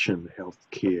intervention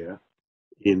healthcare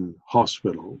in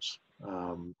hospitals,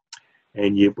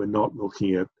 and yet we're not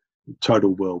looking at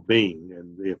total well-being,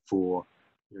 and therefore,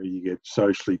 you know, you get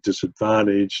socially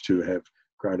disadvantaged who have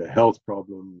greater health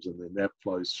problems, and then that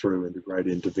flows through into great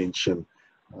intervention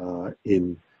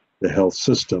in the health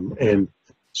system. And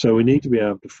so we need to be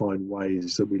able to find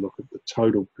ways that we look at the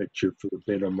total picture for the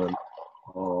betterment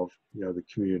of, you know, the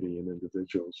community and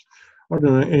individuals. I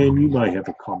don't know, Anne, you may have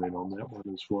a comment on that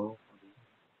one as well.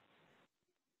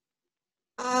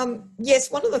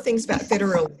 Yes, one of the things about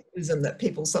federalism that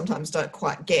people sometimes don't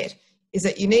quite get is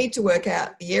that you need to work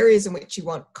out the areas in which you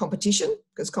want competition,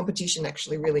 because competition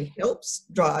actually really helps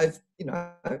drive, you know,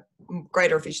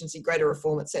 greater efficiency, greater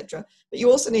reform, etc. But you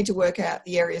also need to work out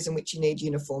the areas in which you need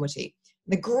uniformity.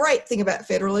 The great thing about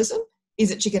federalism is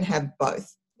that you can have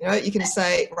both. You know, you can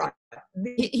say, right,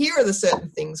 here are the certain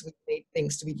things we need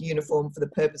things to be uniform for the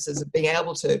purposes of being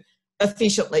able to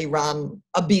efficiently run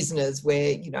a business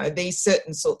where, you know, these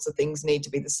certain sorts of things need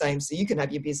to be the same so you can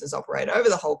have your business operate over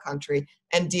the whole country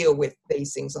and deal with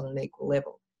these things on an equal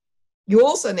level. You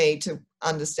also need to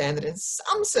understand that in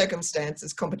some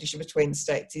circumstances, competition between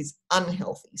states is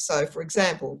unhealthy. So, for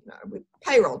example, you know, with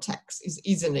payroll tax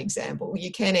is an example.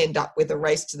 You can end up with a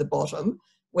race to the bottom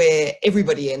where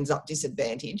everybody ends up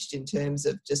disadvantaged in terms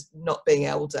of just not being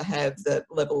able to have the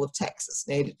level of taxes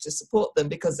needed to support them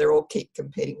because they're all keep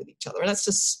competing with each other. And that's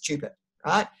just stupid,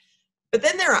 right? But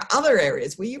then there are other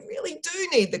areas where you really do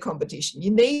need the competition.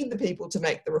 You need the people to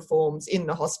make the reforms in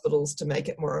the hospitals to make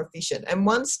it more efficient. And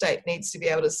one state needs to be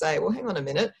able to say, well, hang on a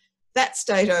minute, that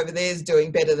state over there is doing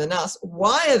better than us.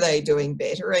 Why are they doing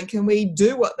better? And can we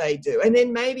do what they do? And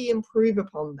then maybe improve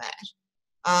upon that.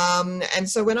 And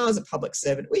so when I was a public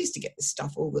servant, we used to get this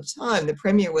stuff all the time. The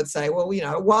Premier would say, well, you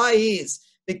know, why is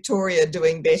Victoria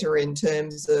doing better in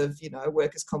terms of, you know,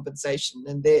 workers' compensation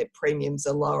and their premiums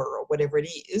are lower or whatever it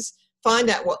is? Find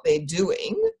out what they're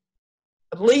doing,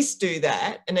 at least do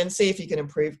that, and then see if you can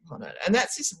improve upon it. And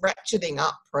that's this ratcheting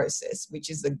up process,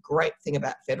 which is the great thing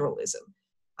about federalism.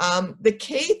 The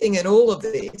key thing in all of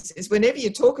this is whenever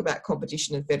you talk about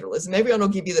competition and federalism, everyone will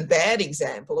give you the bad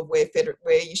example of where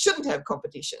you shouldn't have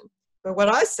competition. But what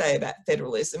I say about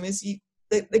federalism is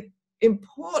the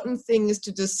important thing is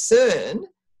to discern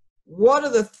what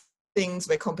are the things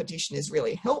where competition is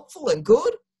really helpful and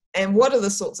good, and what are the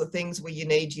sorts of things where you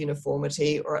need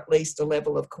uniformity or at least a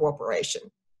level of cooperation.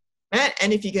 Right?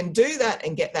 And if you can do that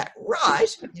and get that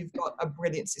right, you've got a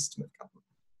brilliant system of government.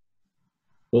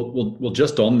 Well,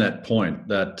 just on that point,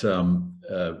 that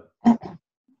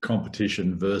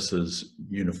competition versus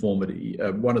uniformity,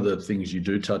 one of the things you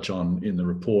do touch on in the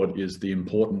report is the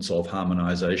importance of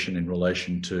harmonisation in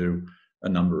relation to a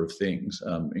number of things,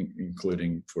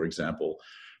 including, for example,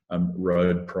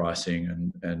 road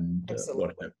pricing and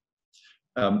whatever.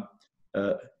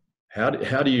 How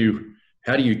do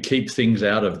you keep things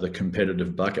out of the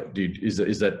competitive bucket?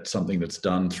 Is that something that's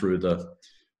done through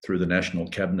the National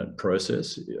Cabinet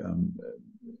process?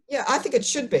 Yeah, I think it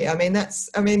should be. I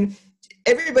mean,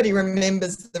 everybody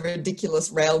remembers the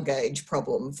ridiculous rail gauge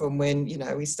problem from when, you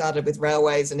know, we started with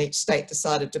railways and each state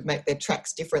decided to make their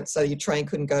tracks different so your train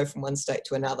couldn't go from one state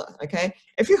to another, okay?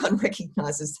 Everyone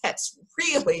recognises that's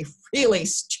really, really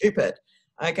stupid,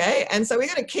 okay? And so we're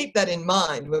going to keep that in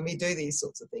mind when we do these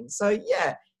sorts of things. So,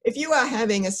 yeah, if you are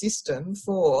having a system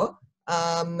for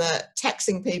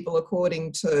taxing people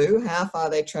according to how far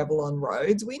they travel on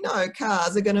roads, we know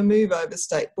cars are going to move over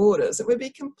state borders. It would be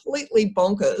completely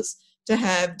bonkers to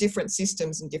have different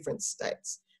systems in different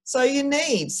states. So you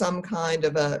need some kind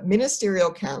of a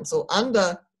ministerial council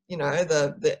under, you know,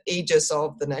 the aegis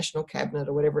of the National Cabinet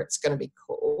or whatever it's going to be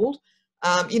called.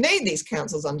 You need these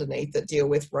councils underneath that deal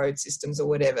with road systems or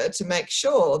whatever to make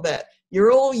sure that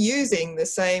you're all using the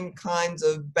same kinds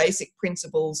of basic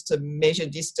principles to measure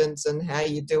distance and how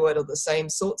you do it, or the same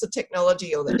sorts of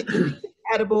technology, or that it can be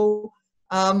compatible.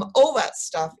 All that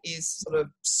stuff is sort of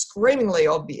screamingly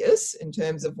obvious in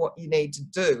terms of what you need to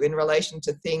do in relation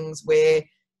to things where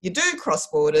you do cross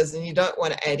borders and you don't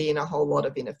want to add in a whole lot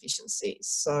of inefficiencies.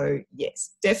 So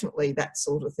yes, definitely that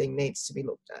sort of thing needs to be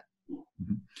looked at.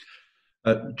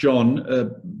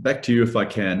 John, back to you if I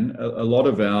can. A lot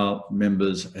of our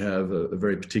members have a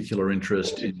very particular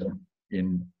interest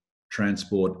in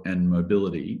transport and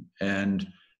mobility, and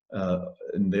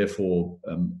therefore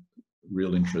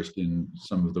real interest in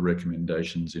some of the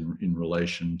recommendations in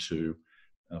relation to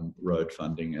road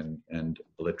funding and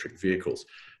electric vehicles.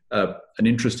 An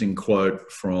interesting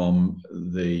quote from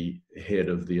the head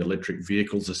of the Electric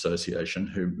Vehicles Association,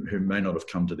 who may not have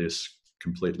come to this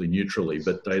completely neutrally,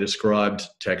 but they described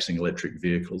taxing electric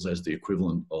vehicles as the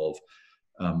equivalent of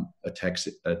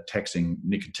taxing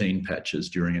nicotine patches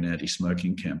during an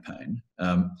anti-smoking campaign.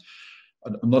 I'm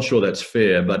not sure that's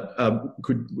fair, but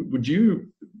would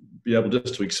you be able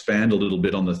just to expand a little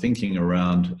bit on the thinking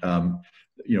around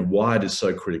why it is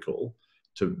so critical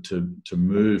to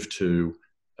move to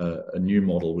a new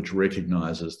model which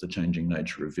recognises the changing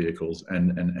nature of vehicles,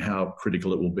 and how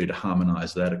critical it will be to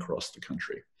harmonise that across the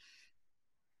country?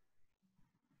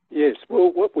 Yes,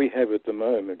 well, what we have at the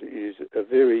moment is a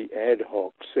very ad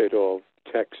hoc set of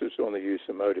taxes on the use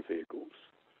of motor vehicles.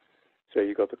 So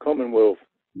you've got the Commonwealth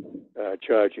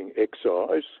charging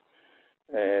excise,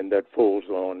 and that falls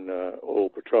on all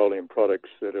petroleum products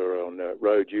that are on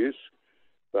road use,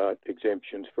 but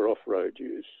exemptions for off-road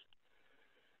use.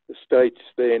 The states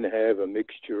then have a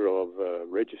mixture of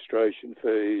registration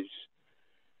fees,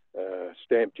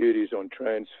 stamp duties on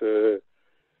transfer,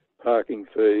 parking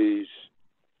fees,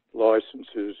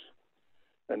 licenses,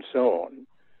 and so on.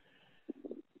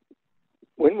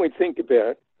 When we think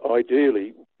about,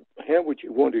 ideally, how would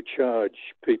you want to charge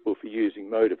people for using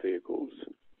motor vehicles,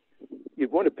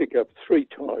 you'd want to pick up three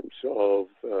types of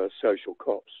social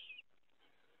costs.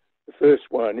 The first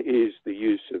one is the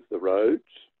use of the roads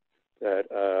that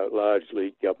are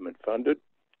largely government funded.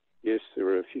 Yes, there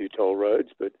are a few toll roads,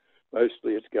 but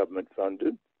mostly it's government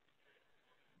funded.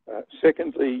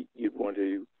 Secondly, you'd want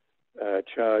to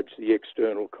charge the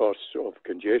external costs of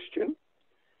congestion.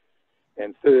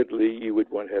 And thirdly, you would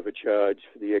want to have a charge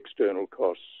for the external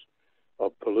costs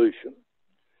of pollution.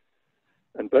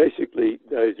 And basically,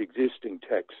 those existing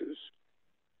taxes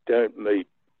don't meet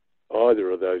either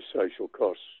of those social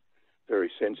costs very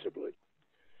sensibly.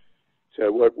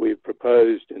 So what we've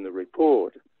proposed in the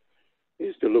report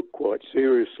is to look quite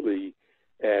seriously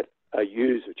at a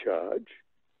user charge,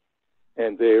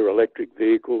 and their electric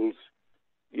vehicles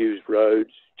use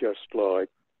roads just like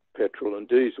petrol and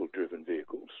diesel driven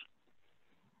vehicles.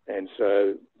 And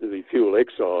so the fuel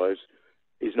excise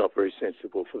is not very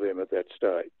sensible for them at that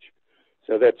stage.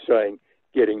 So that's saying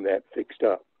getting that fixed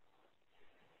up.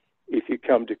 If you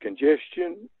come to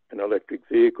congestion, an electric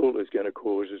vehicle is going to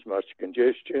cause as much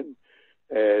congestion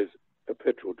as a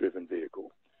petrol driven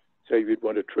vehicle. So you'd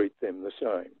want to treat them the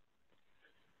same.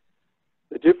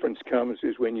 The difference comes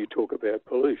is when you talk about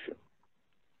pollution,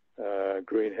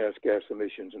 greenhouse gas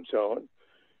emissions and so on,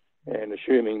 and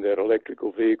assuming that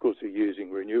electrical vehicles are using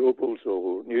renewables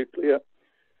or nuclear,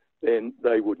 then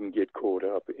they wouldn't get caught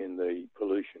up in the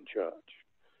pollution charge.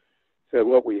 So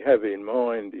what we have in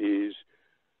mind is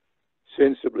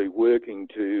sensibly working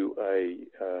to a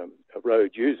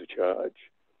road user charge,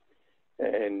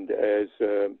 and as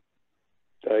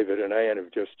David and Anne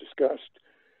have just discussed,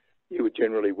 you would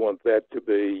generally want that to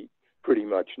be pretty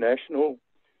much national,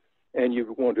 and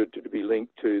you want it to be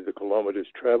linked to the kilometres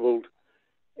travelled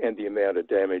and the amount of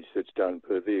damage that's done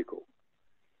per vehicle.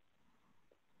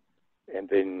 And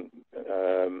then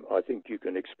I think you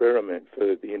can experiment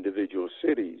for the individual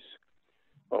cities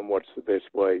on what's the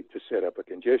best way to set up a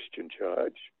congestion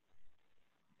charge.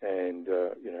 And,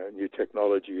 new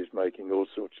technology is making all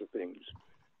sorts of things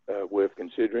worth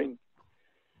considering.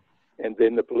 And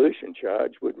then the pollution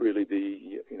charge would really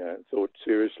be, thought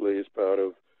seriously as part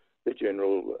of the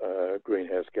general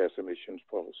greenhouse gas emissions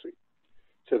policy.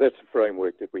 So that's the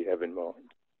framework that we have in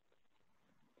mind.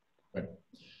 Right.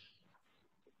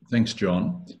 Thanks,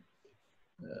 John.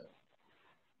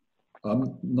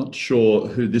 I'm not sure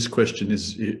who this question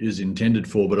is intended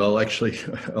for, but I'll actually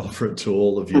offer it to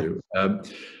all of you.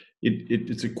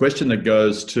 It's a question that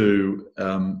goes to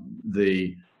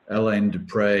the Alain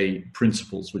Dupré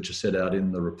principles, which are set out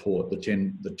in the report,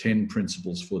 the 10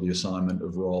 principles for the assignment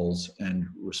of roles and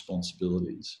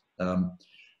responsibilities,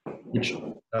 which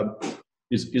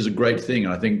is a great thing.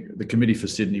 I think the Committee for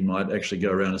Sydney might actually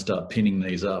go around and start pinning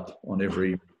these up on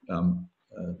every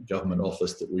government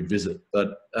office that we visit.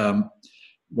 But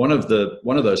one of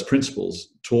those principles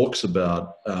talks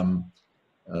about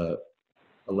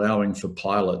allowing for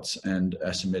pilots and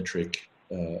asymmetric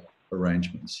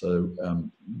arrangements. So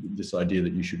this idea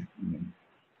that you should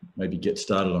maybe get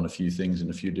started on a few things in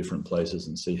a few different places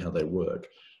and see how they work.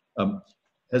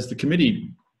 Has the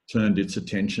committee turned its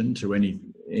attention to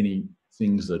any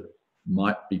things that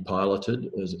might be piloted?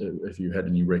 If you had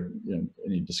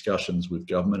any discussions with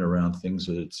government around things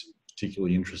that it's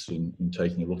particularly interested in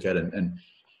taking a look at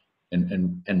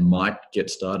and might get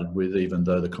started with, even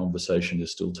though the conversation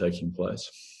is still taking place?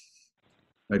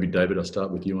 Maybe David, I'll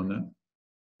start with you on that.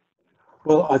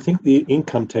 Well, I think the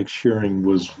income tax sharing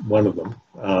was one of them,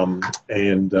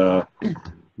 and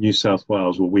New South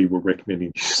Wales, well, we were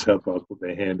recommending New South Wales put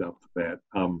their hand up for that,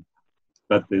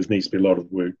 but there needs to be a lot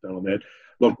of work done on that.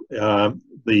 Look,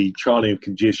 the trialling of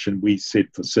congestion we set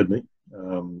for Sydney.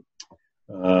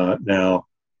 Now,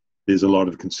 there's a lot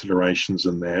of considerations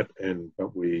in that,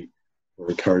 but we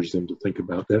encourage them to think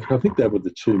about that. I think that were the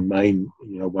two main,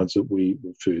 ones that we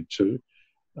referred to.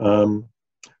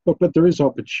 But there is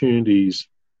opportunities,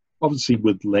 obviously,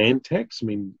 with land tax. I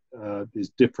mean, there's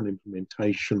different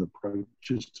implementation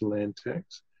approaches to land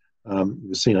tax.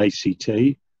 We've seen ACT,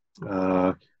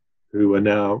 who are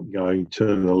now going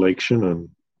to an election and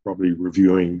probably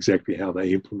reviewing exactly how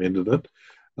they implemented it.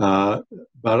 But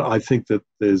I think that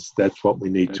that's what we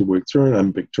need to work through,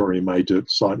 and Victoria may do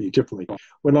it slightly differently.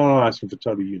 We're not asking for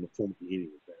total uniformity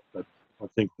anyway with that, but I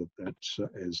think that's,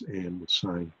 as Anne was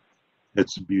saying,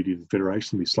 that's the beauty of the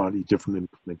Federation. There'll be slightly different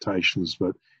implementations,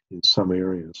 but in some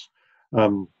areas. By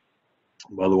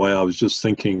the way, I was just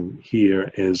thinking here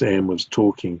as Anne was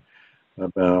talking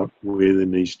about where there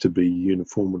needs to be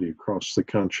uniformity across the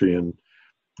country, and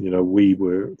we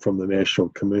were from the National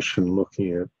Commission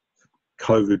looking at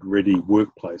COVID-ready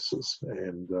workplaces,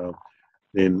 and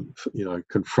then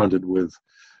confronted with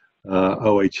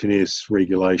OH&S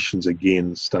regulations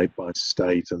again, state by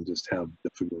state, and just how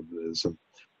difficult it is. And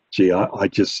gee, I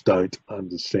just don't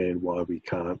understand why we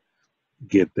can't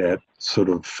get that sort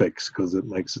of fixed, because it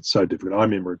makes it so difficult. I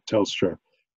remember at Telstra,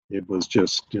 it was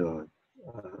just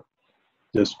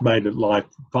just made it life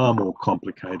far more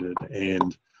complicated,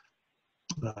 and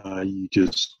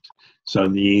so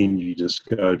in the end, you just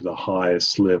go to the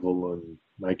highest level and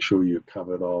make sure you're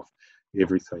covered off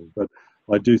everything. But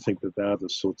I do think that they are the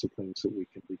sorts of things that we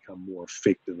can become more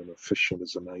effective and efficient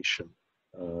as a nation.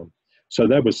 So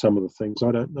that was some of the things.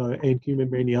 I don't know. Anne, can you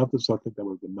remember any others? I think that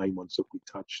were the main ones that we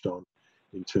touched on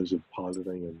in terms of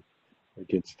piloting and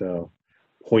against our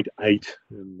point 8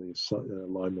 in the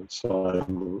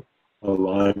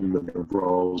alignment of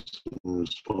roles and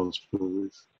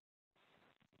responsibilities.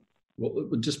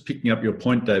 Well, just picking up your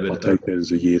point, David. I'll take that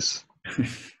as a yes.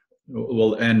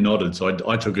 Well, Anne nodded, so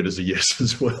I took it as a yes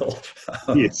as well.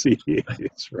 Yes,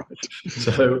 right.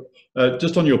 So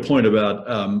just on your point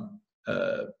about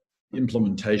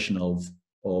implementation of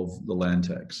the land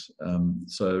tax.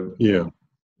 So yeah,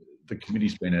 the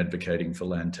committee's been advocating for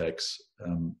land tax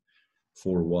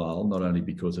for a while, not only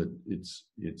because it's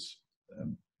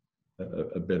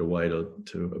a better way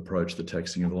to approach the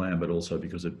taxing of land, but also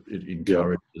because it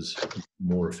encourages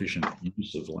more efficient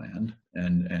use of land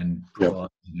and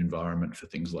provides an environment for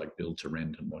things like build to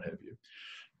rent and what have you.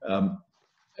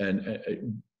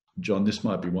 And John, this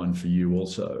might be one for you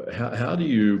also. How do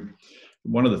you,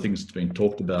 one of the things that's been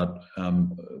talked about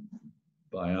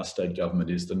by our state government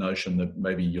is the notion that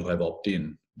maybe you'll have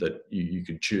opt-in, that you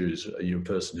could choose. Are you a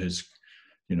person who's,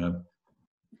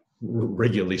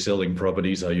 regularly selling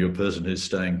properties? Are you a person who's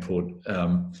staying put?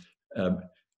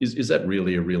 Is that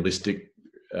really a realistic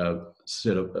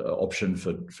set of option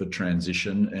for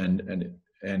transition?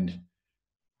 And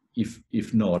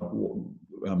if not,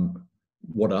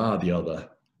 what are the other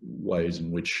ways in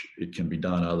which it can be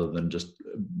done other than just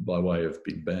by way of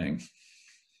big bang?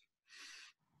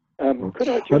 Could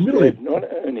I just add, not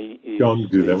only is John,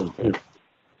 do that one. Yeah.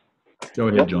 Go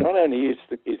ahead, John. Not only is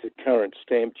the current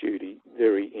stamp duty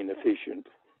very inefficient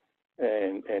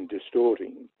and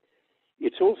distorting,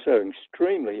 it's also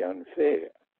extremely unfair.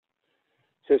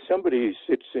 So somebody who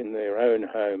sits in their own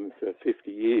home for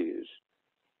 50 years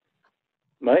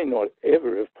may not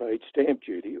ever have paid stamp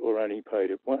duty or only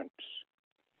paid it once.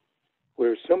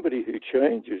 Whereas somebody who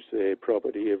changes their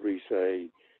property every, say,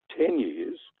 10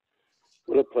 years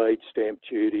will have paid stamp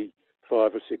duty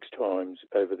 5 or 6 times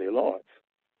over their life.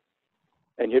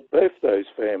 And yet both those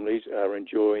families are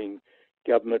enjoying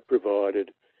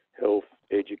government-provided health,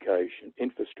 education,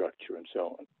 infrastructure, and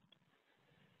so on.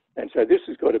 And so this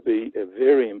has got to be a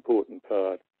very important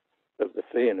part of the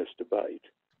fairness debate,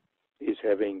 is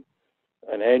having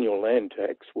an annual land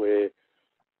tax where,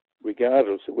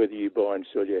 regardless of whether you buy and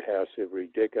sell your house every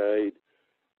decade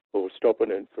or stop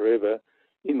in it forever,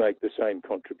 you make the same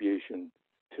contribution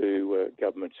to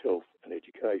government's health and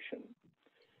education.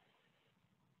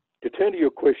 To turn to your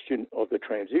question of the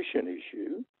transition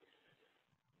issue,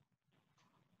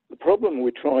 the problem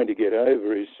we're trying to get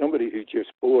over is somebody who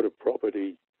just bought a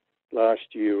property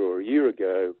last year or a year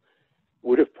ago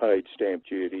would have paid stamp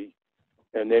duty,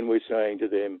 and then we're saying to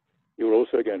them, you're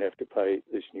also going to have to pay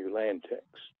this new land tax.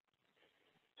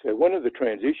 So one of the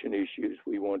transition issues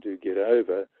we want to get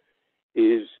over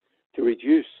is to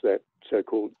reduce that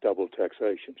so-called double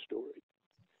taxation story.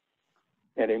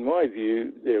 And in my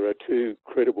view, there are two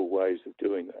credible ways of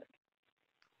doing that.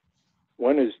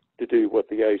 One is to do what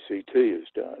the ACT has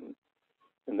done,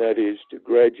 and that is to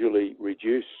gradually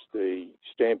reduce the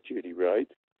stamp duty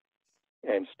rate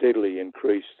and steadily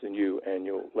increase the new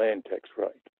annual land tax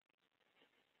rate.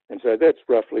 And so that's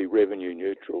roughly revenue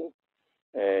neutral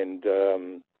and,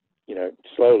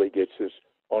 slowly gets us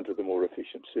onto the more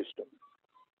efficient system.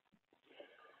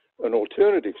 An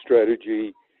alternative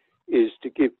strategy is to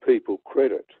give people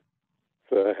credit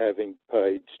for having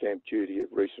paid stamp duty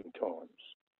at recent times.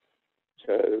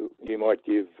 So you might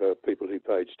give people who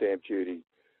paid stamp duty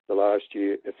the last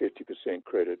year a 50%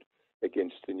 credit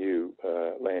against the new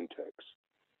land tax.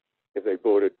 If they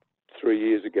bought it 3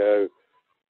 years ago,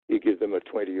 you give them a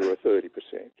 20 or a 30%.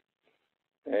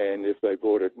 And if they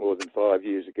bought it more than 5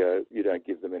 years ago, you don't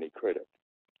give them any credit.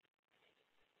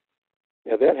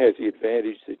 Now that has the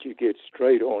advantage that you get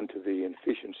straight on to the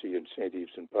efficiency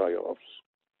incentives and payoffs,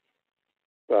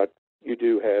 but you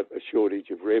do have a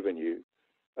shortage of revenue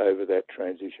over that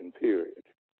transition period.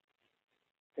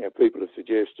 Now people have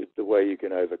suggested the way you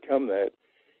can overcome that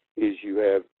is you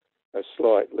have a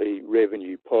slightly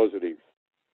revenue positive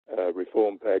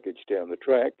reform package down the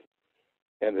track,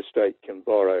 and the state can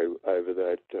borrow over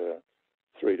that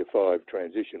 3 to 5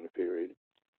 transition period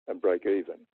and break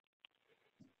even.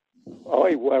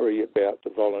 I worry about the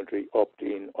voluntary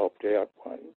opt-in, opt-out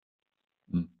one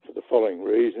for the following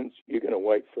reasons. You're going to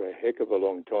wait for a heck of a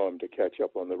long time to catch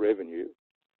up on the revenue,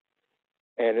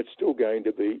 and it's still going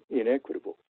to be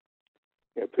inequitable.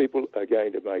 People are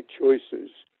going to make choices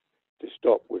to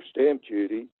stop with stamp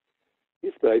duty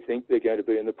if they think they're going to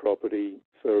be in the property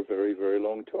for a very, very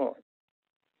long time.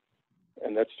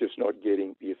 And that's just not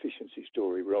getting the efficiency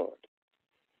story right.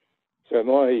 So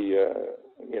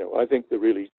I think the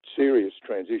really serious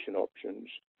transition options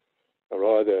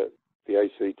are either the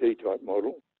ACT type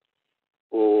model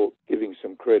or giving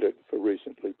some credit for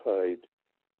recently paid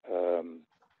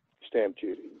stamp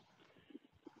duty.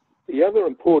 The other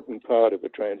important part of the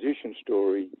transition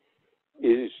story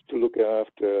is to look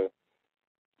after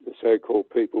the so-called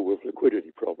people with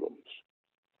liquidity problems.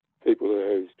 People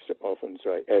who often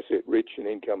say asset rich and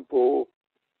income poor,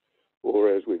 or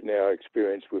as we've now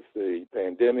experienced with the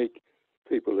pandemic,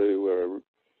 people who are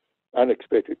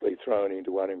unexpectedly thrown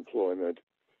into unemployment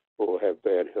or have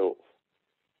bad health.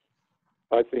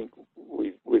 I think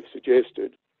we've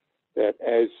suggested that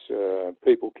as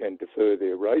people can defer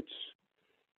their rates,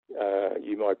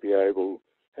 you might be able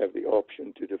to have the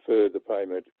option to defer the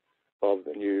payment of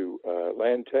the new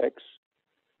land tax,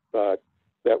 but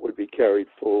that would be carried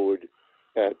forward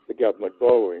at the government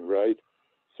borrowing rate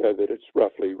so that it's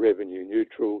roughly revenue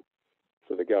neutral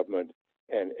for the government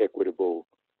and equitable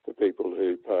for people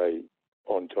who pay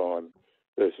on time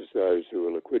versus those who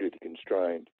are liquidity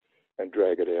constrained and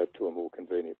drag it out to a more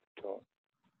convenient time.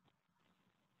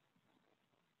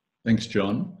 Thanks,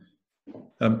 John.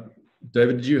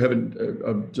 David, did you have,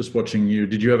 I'm just watching you,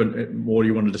 did you have more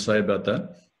you wanted to say about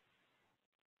that?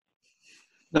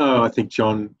 No, I think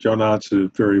John answered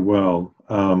it very well.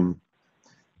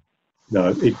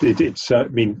 No, it's. I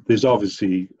mean, there's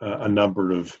obviously a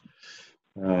number of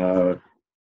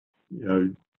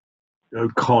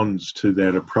cons to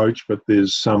that approach, but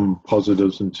there's some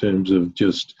positives in terms of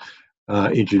just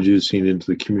introducing it into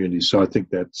the community. So I think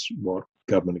that's what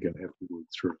government are going to have to work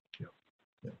through.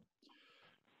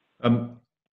 Yeah.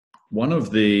 One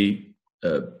of the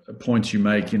points you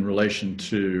make in relation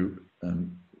to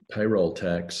payroll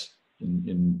tax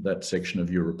in that section of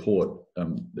your report,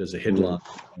 there's a headline,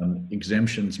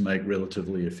 exemptions make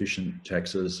relatively efficient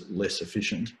taxes less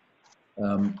efficient.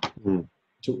 And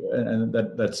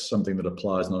that's something that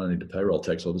applies not only to payroll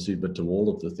tax, obviously, but to all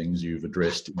of the things you've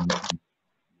addressed in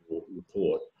your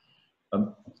report.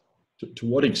 To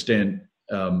what extent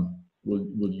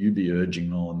will you be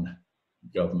urging on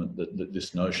government that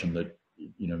this notion that,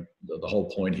 the whole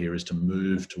point here is to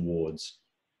move towards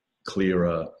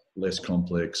clearer, less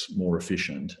complex, more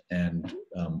efficient, and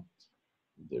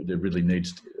there really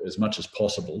needs to, as much as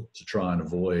possible, to try and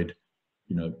avoid,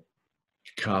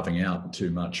 carving out too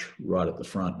much right at the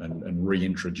front and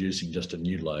reintroducing just a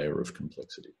new layer of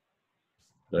complexity.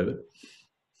 David?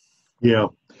 Yeah,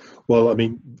 well, I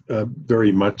mean,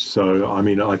 very much so. I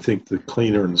mean, I think the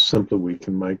cleaner and simpler we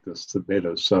can make this, the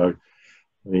better. So,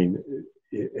 I mean,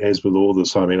 as with all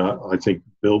this, I mean, I think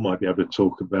Bill might be able to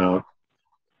talk about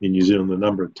in New Zealand the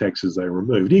number of taxes they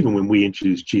removed. Even when we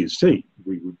introduced GST,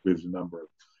 we removed a number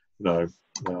of,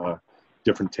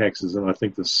 different taxes. And I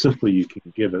think the simpler you can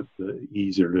get it, the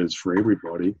easier it is for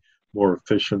everybody, more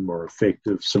efficient, more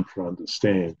effective, simpler to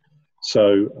understand.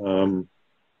 So,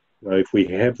 if we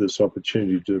have this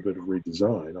opportunity to do a bit of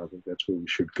redesign, I think that's where we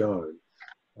should go.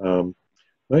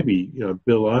 Maybe,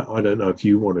 Bill, I don't know if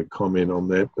you want to comment on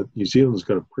that, but New Zealand's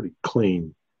got a pretty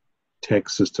clean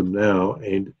tax system now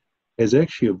and has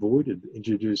actually avoided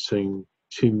introducing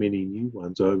too many new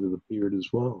ones over the period as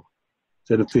well. Is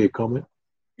that a fair comment?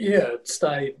 Yeah,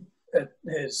 it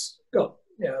has got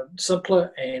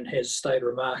simpler and has stayed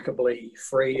remarkably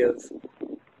free of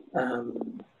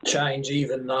change,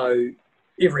 even though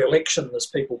every election there's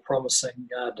people promising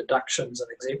deductions and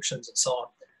exemptions and so on.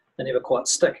 They never quite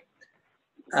stick.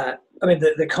 I mean,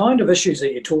 the kind of issues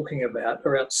that you're talking about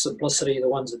simplicity, the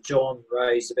ones that John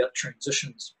raised about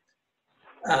transitions,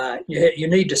 you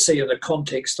need to see in the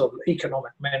context of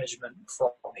economic management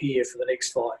from here for the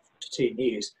next 5 to 10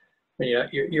 years. I mean,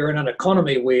 you're in an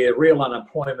economy where real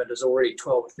unemployment is already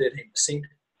 12 or 13% in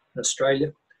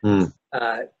Australia.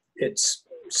 It's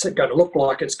going to look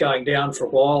like it's going down for a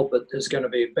while, but there's going to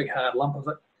be a big hard lump of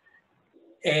it.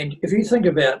 And if you think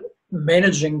about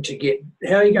managing to get,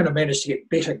 how are you going to manage to get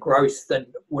better growth than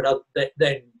would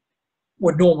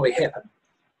normally happen?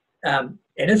 And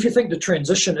if you think the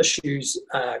transition issues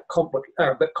are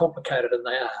a bit complicated, and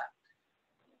they are,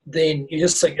 then you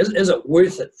just think, is it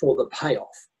worth it for the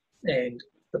payoff? And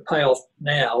the payoff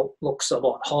now looks a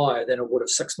lot higher than it would have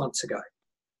 6 months ago.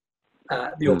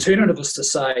 The alternative is to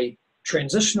say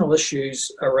transitional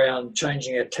issues around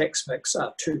changing our tax mix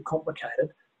are too complicated,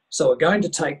 so we're going to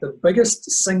take the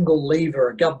biggest single lever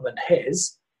a government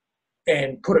has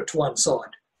and put it to one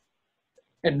side.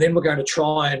 And then we're going to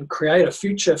try and create a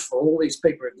future for all these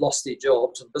people who've lost their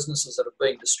jobs and businesses that have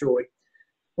been destroyed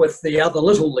with the other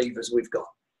little levers we've got.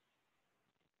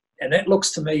 And that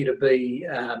looks to me to be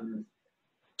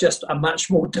just a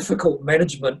much more difficult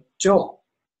management job,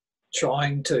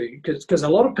 trying to, because a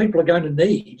lot of people are going to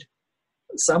need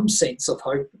some sense of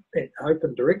hope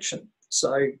and direction.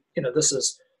 So, this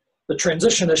is the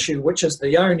transition issue, which is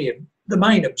the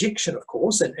main objection, of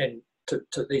course, and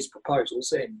to these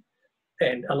proposals,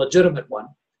 and a legitimate one.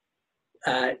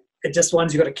 It's just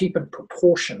ones you've got to keep in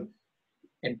proportion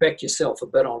and back yourself a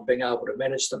bit on being able to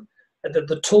manage them.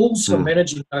 The tools for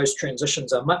managing those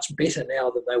transitions are much better now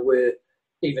than they were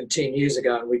even 10 years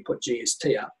ago when we put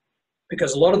GST up,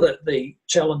 because a lot of the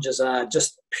challenges are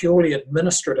just purely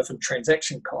administrative and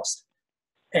transaction cost,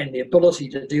 and the ability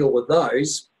to deal with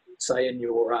those, say in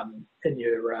your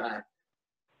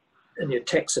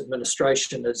tax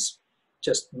administration, is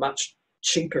just much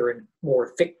cheaper and more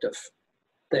effective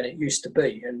than it used to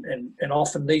be. And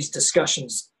often these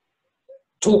discussions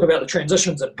talk about the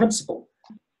transitions in principle.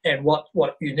 And what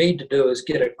you need to do is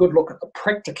get a good look at the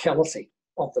practicality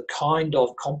of the kind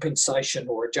of compensation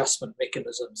or adjustment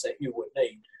mechanisms that you would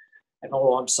need. And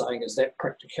all I'm saying is that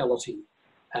practicality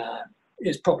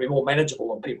is probably more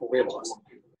manageable than people realise.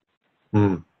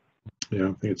 Yeah,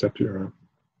 I think it's absolutely right.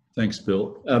 Thanks,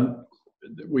 Bill.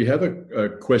 We have a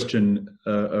question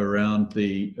around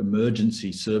the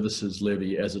emergency services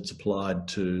levy as it's applied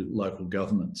to local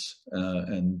governments,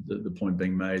 and the point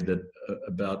being made that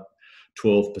about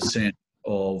 12%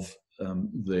 of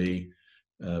the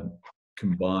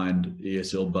combined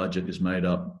ESL budget is made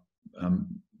up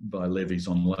by levies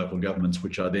on local governments,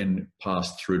 which are then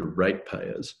passed through to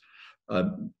ratepayers.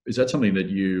 Is that something that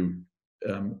you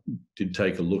did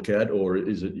take a look at, or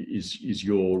is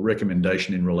your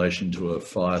recommendation in relation to a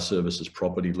fire services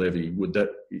property levy, would that,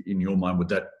 in your mind,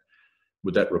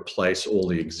 would that replace all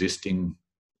the existing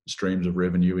streams of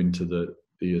revenue into the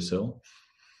ESL?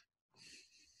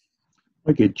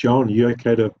 Okay, John, are you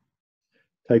okay to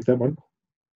take that one?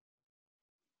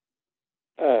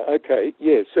 Okay,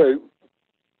 yeah. So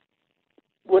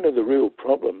one of the real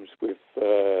problems with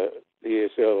the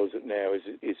ESL as it now is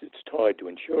it's tied to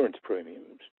insurance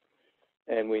premiums,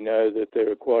 and we know that there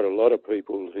are quite a lot of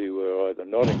people who are either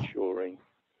not insuring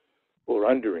or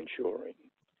underinsuring,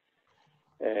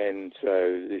 and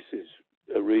so this is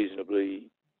a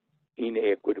reasonably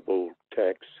inequitable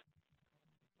tax.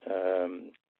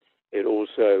 It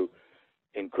also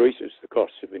increases the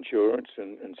costs of insurance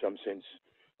and in some sense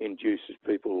induces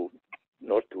people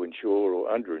not to insure or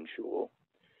underinsure.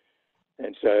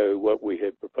 And so what we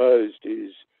have proposed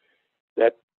is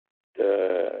that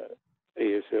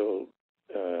ESL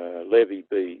levy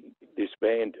be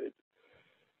disbanded.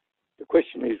 The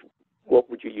question is, what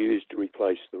would you use to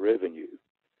replace the revenue?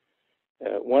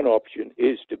 One option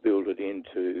is to build it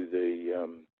into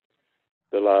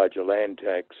the larger land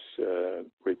tax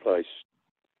replace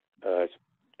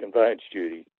conveyance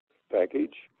duty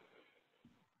package.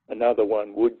 Another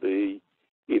one would be,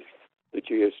 if the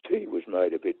GST was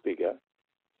made a bit bigger,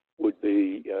 would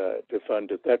be to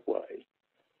fund it that way,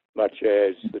 much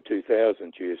as the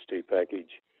 2000 GST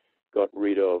package got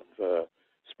rid of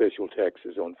special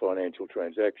taxes on financial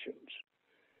transactions.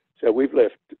 So we've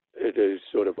left it as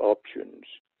sort of options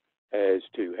as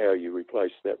to how you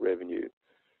replace that revenue.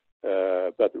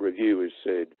 But the review has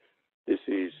said this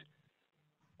is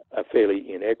a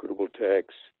fairly inequitable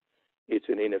tax, it's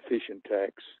an inefficient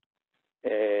tax,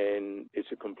 and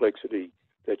it's a complexity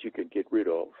that you could get rid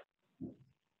of.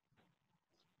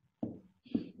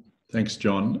 Thanks,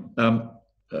 John.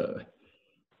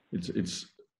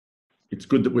 It's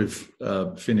good that we've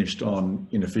finished on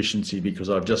inefficiency, because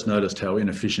I've just noticed how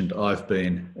inefficient I've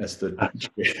been as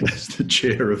the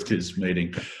chair of this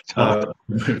meeting,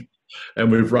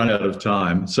 and we've run out of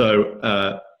time. So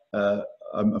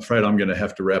I'm afraid I'm going to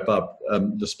have to wrap up,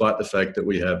 despite the fact that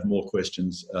we have more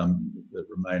questions that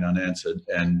remain unanswered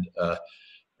and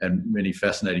many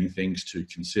fascinating things to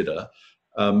consider.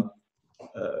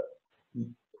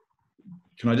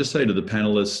 Can I just say to the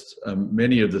panellists,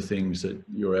 many of the things that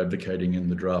you're advocating in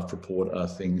the draft report are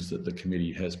things that the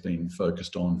committee has been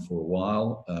focused on for a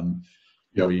while.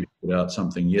 We put out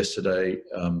something yesterday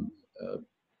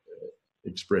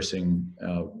expressing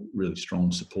our really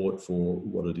strong support for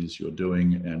what it is you're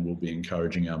doing, and we'll be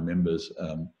encouraging our members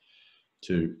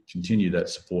to continue that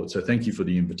support. So thank you for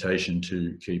the invitation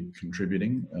to keep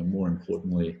contributing. More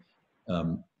importantly,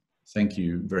 thank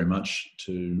you very much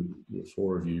to the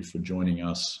four of you for joining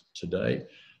us today.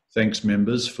 Thanks,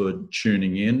 members, for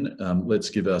tuning in.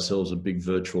 Let's give ourselves a big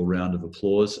virtual round of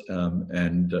applause.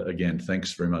 And again,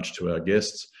 thanks very much to our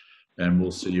guests, and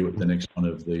we'll see you at the next one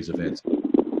of these events.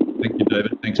 Thank you,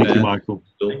 David. Thanks, Thank you, Michael.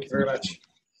 Thank you very much.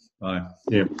 Bye.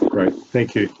 Yeah, great.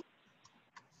 Thank you.